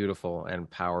truly beautiful and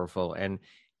powerful. And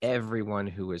everyone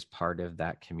who is part of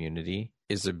that community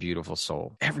is a beautiful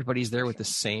soul. Everybody's there with the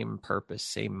same purpose,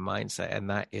 same mindset. And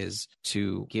that is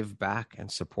to give back and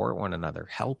support one another,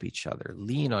 help each other,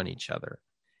 lean on each other.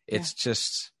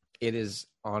 It's it is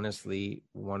honestly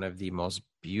one of the most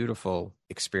beautiful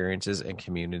experiences and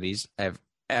communities I've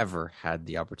ever had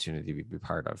the opportunity to be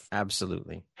part of.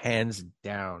 Absolutely. Hands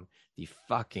down, the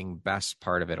fucking best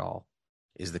part of it all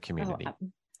is the community. Oh,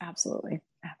 absolutely.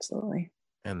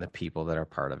 And the people that are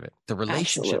part of it, the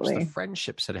relationships, the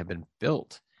friendships that have been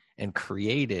built and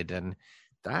created. And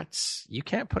you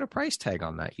can't put a price tag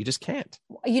on that. You just can't.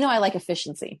 I like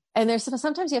efficiency. And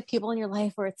sometimes you have people in your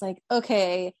life where it's like,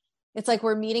 okay, it's like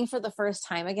we're meeting for the first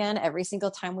time again every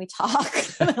single time we talk.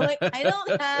 I'm like, I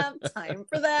don't have time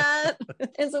for that.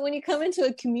 And so when you come into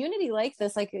a community like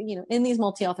this, like, in these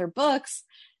multi-author books,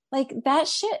 like that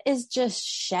shit is just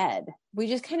shed. We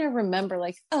just kind of remember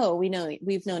like, oh,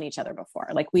 we've known each other before.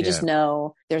 Like we just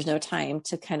know there's no time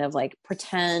to kind of like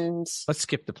pretend. Let's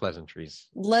skip the pleasantries.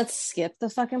 Let's skip the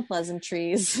fucking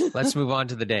pleasantries. Let's move on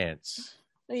to the dance.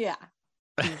 Yeah,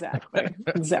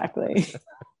 exactly.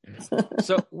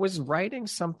 So was writing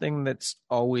something that's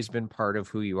always been part of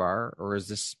who you are, or has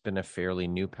this been a fairly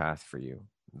new path for you?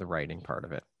 The writing part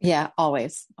of it. Yeah,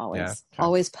 always,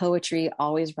 always poetry,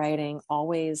 always writing,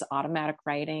 always automatic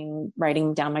writing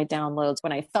down my downloads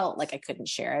when I felt like I couldn't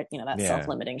share it, that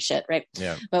self-limiting shit. Right.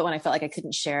 Yeah. But when I felt like I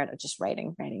couldn't share it, I was just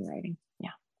writing.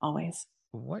 Yeah. Always.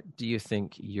 What do you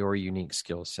think your unique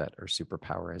skill set or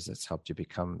superpower is that's helped you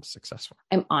become successful?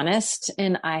 I'm honest,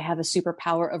 and I have a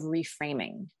superpower of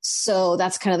reframing. So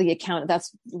that's kind of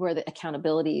that's where the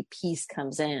accountability piece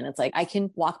comes in. It's like I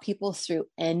can walk people through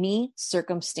any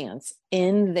circumstance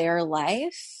in their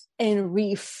life and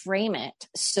reframe it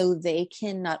so they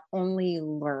can not only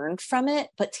learn from it,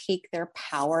 but take their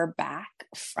power back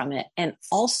from it. And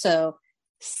also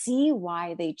see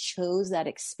why they chose that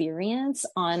experience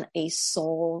on a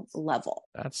soul level.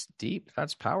 That's deep.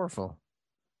 That's powerful.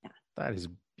 Yeah. That is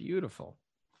beautiful.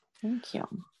 Thank you.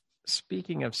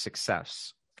 Speaking of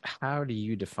success, how do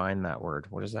you define that word?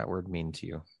 What does that word mean to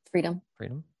you? Freedom.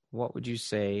 What would you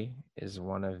say is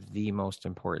one of the most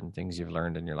important things you've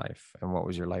learned in your life? And what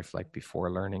was your life like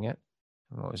before learning it?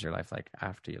 And what was your life like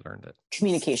after you learned it?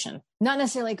 Communication. Not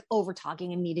necessarily like over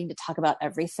talking and needing to talk about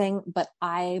everything, but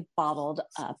I bottled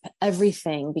up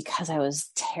everything because I was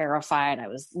terrified. I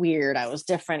was weird. I was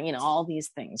different, all these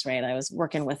things, right? I was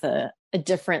working with a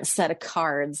different set of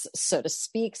cards, so to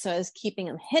speak. So I was keeping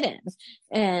them hidden.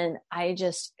 And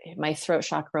my throat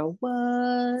chakra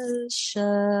was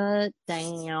shut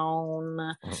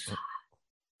down.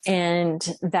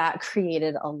 And that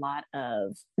created a lot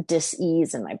of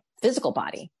dis-ease in my physical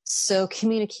body. So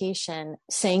communication,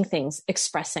 saying things,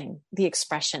 expressing the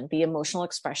expression, the emotional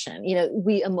expression,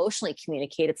 we emotionally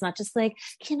communicate. It's not just like,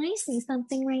 can I say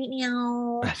something right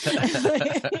now? Can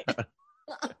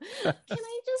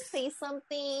I just say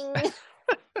something?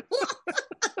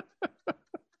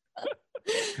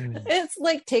 It's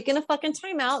like taking a fucking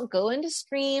time out, going to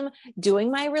Scream,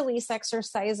 doing my release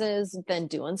exercises, then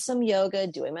doing some yoga,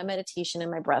 doing my meditation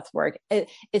and my breath work.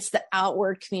 It's the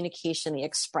outward communication, the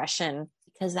expression,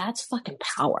 because that's fucking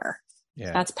power.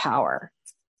 Yeah. That's power.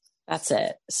 That's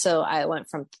it. So I went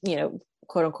from,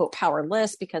 quote unquote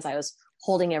powerless because I was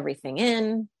holding everything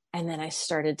in. And then I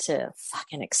started to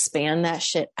fucking expand that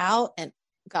shit out and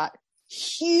got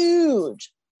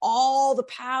huge. All the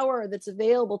power that's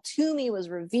available to me was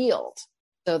revealed.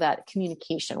 So that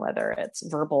communication, whether it's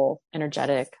verbal,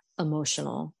 energetic,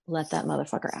 emotional, let that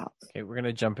motherfucker out. Okay, we're going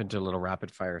to jump into a little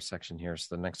rapid fire section here.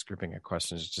 So the next grouping of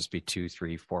questions just be 2,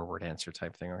 3, 4 word answer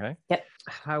type thing. Okay. Yep.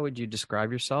 How would you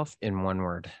describe yourself in one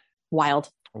word?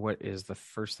 Wild. What is the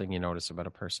first thing you notice about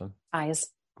a person? Eyes.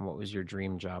 What was your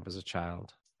dream job as a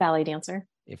child? Ballet dancer.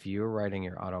 If you were writing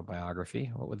your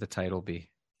autobiography, what would the title be?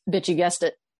 Bitch, you guessed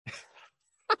it.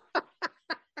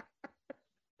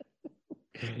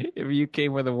 If you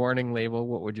came with a warning label,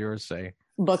 what would yours say?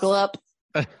 Buckle up.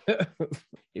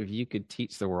 If you could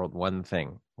teach the world one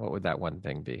thing, what would that one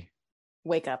thing be?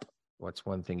 Wake up. What's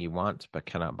one thing you want but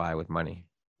cannot buy with money?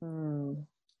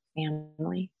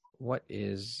 Family. What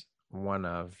is one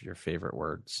of your favorite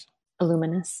words?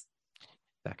 Illuminous.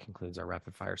 That concludes our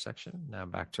rapid fire section. Now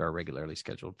back to our regularly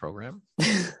scheduled program.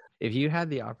 If you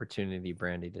had the opportunity,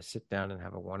 Brandy, to sit down and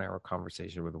have a 1-hour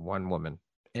conversation with one woman,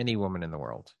 any woman in the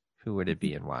world, who would it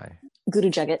be and why?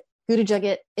 Guru Jagat. Guru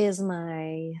Jagat is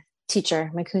my teacher,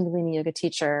 my Kundalini yoga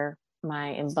teacher, my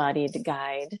embodied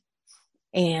guide.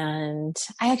 And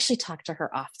I actually talk to her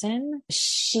often.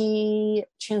 She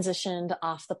transitioned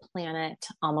off the planet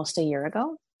almost a year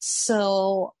ago.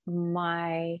 So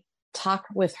my talk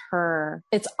with her,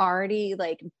 it's already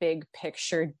like big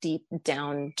picture, deep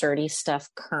down, dirty stuff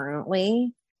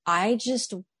currently. I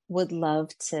just would love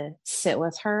to sit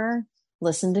with her,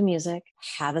 listen to music,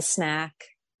 have a snack,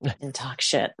 and talk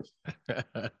shit.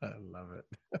 I love it.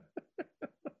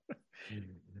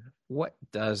 What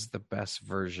does the best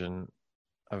version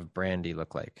of Brandy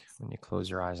look like when you close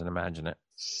your eyes and imagine it?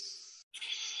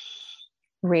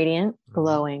 Radiant,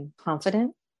 glowing,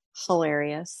 confident,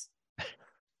 hilarious,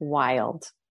 wild,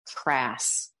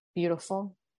 crass,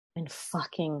 beautiful, and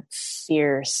fucking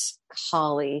fierce.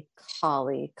 Collie.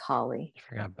 You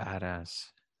forgot badass.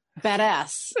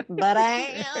 Badass.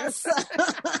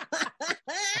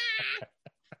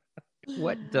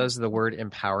 What does the word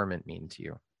empowerment mean to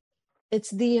you? It's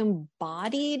the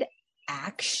embodied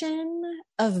action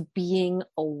of being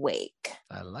awake.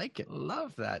 I like it.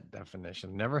 Love that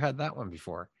definition. Never had that one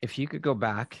before. If you could go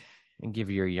back and give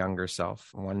your younger self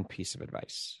one piece of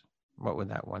advice, what would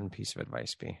that one piece of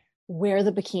advice be? Wear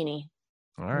the bikini.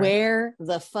 All right. Wear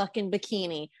the fucking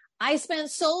bikini. I spent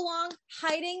so long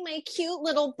hiding my cute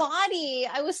little body.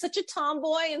 I was such a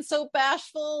tomboy and so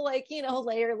bashful, like,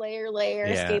 layer,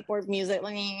 Yeah. skateboard music.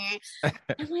 I'm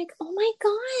like, oh my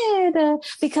God.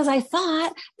 Because I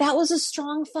thought that was a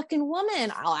strong fucking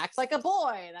woman. I'll act like a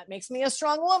boy. That makes me a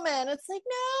strong woman. It's like,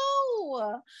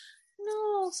 no.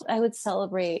 So I would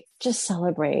celebrate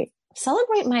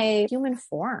my human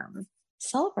form.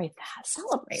 Celebrate that.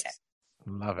 Celebrate it.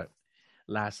 Love it.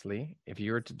 Lastly, if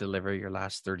you were to deliver your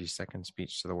last 30-second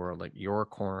speech to the world, like your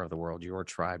corner of the world, your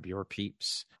tribe, your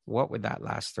peeps, what would that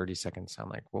last 30 seconds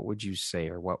sound like? What would you say,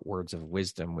 or what words of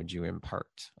wisdom would you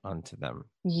impart onto them?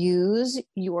 Use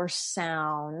your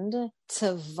sound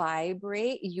to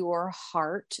vibrate your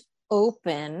heart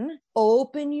open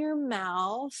your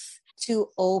mouth, to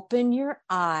open your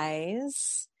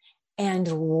eyes, and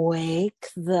wake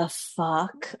the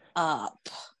fuck up.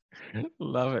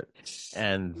 Love it.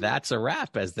 And that's a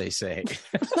wrap, as they say.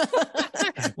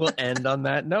 We'll end on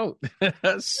that note.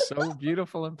 So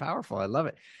beautiful and powerful. I love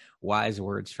it. Wise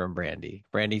words from Brandy.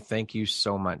 Brandy, thank you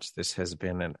so much. This has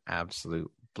been an absolute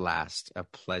blast, a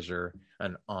pleasure,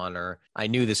 an honor. I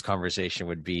knew this conversation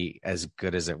would be as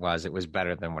good as it was. It was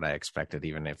better than what I expected,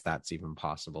 even if that's even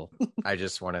possible. I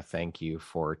just want to thank you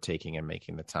for taking and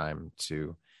making the time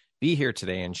to be here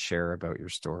today and share about your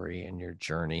story and your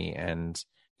journey. And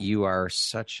you are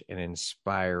such an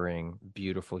inspiring,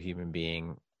 beautiful human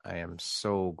being. I am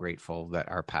so grateful that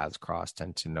our paths crossed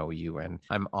and to know you. And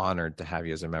I'm honored to have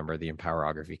you as a member of the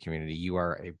Empowerography community. You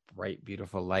are a bright,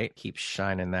 beautiful light. Keep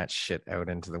shining that shit out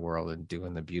into the world and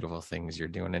doing the beautiful things you're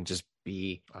doing, and just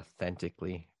be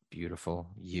authentically beautiful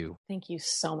you. Thank you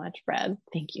so much, Brad.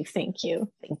 Thank you. Thank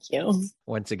you. Thank you.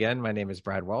 Once again, my name is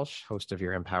Brad Walsh, host of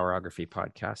your Empowerography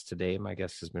podcast. Today, my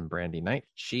guest has been Brandy Knight.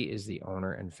 She is the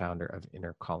owner and founder of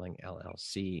Inner Calling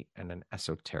LLC and an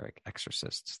esoteric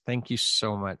exorcist. Thank you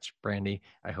so much, Brandy.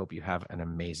 I hope you have an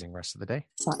amazing rest of the day.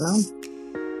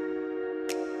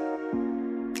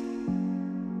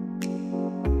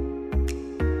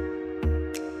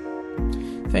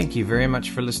 Thank you very much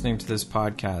for listening to this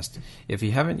podcast. If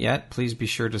you haven't yet, please be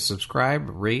sure to subscribe,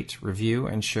 rate, review,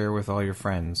 and share with all your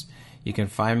friends. You can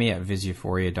find me at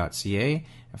visiophoria.ca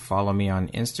and follow me on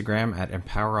Instagram at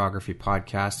Empowerography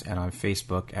Podcast and on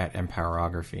Facebook at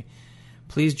Empowerography.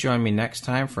 Please join me next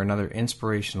time for another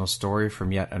inspirational story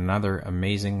from yet another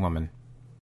amazing woman.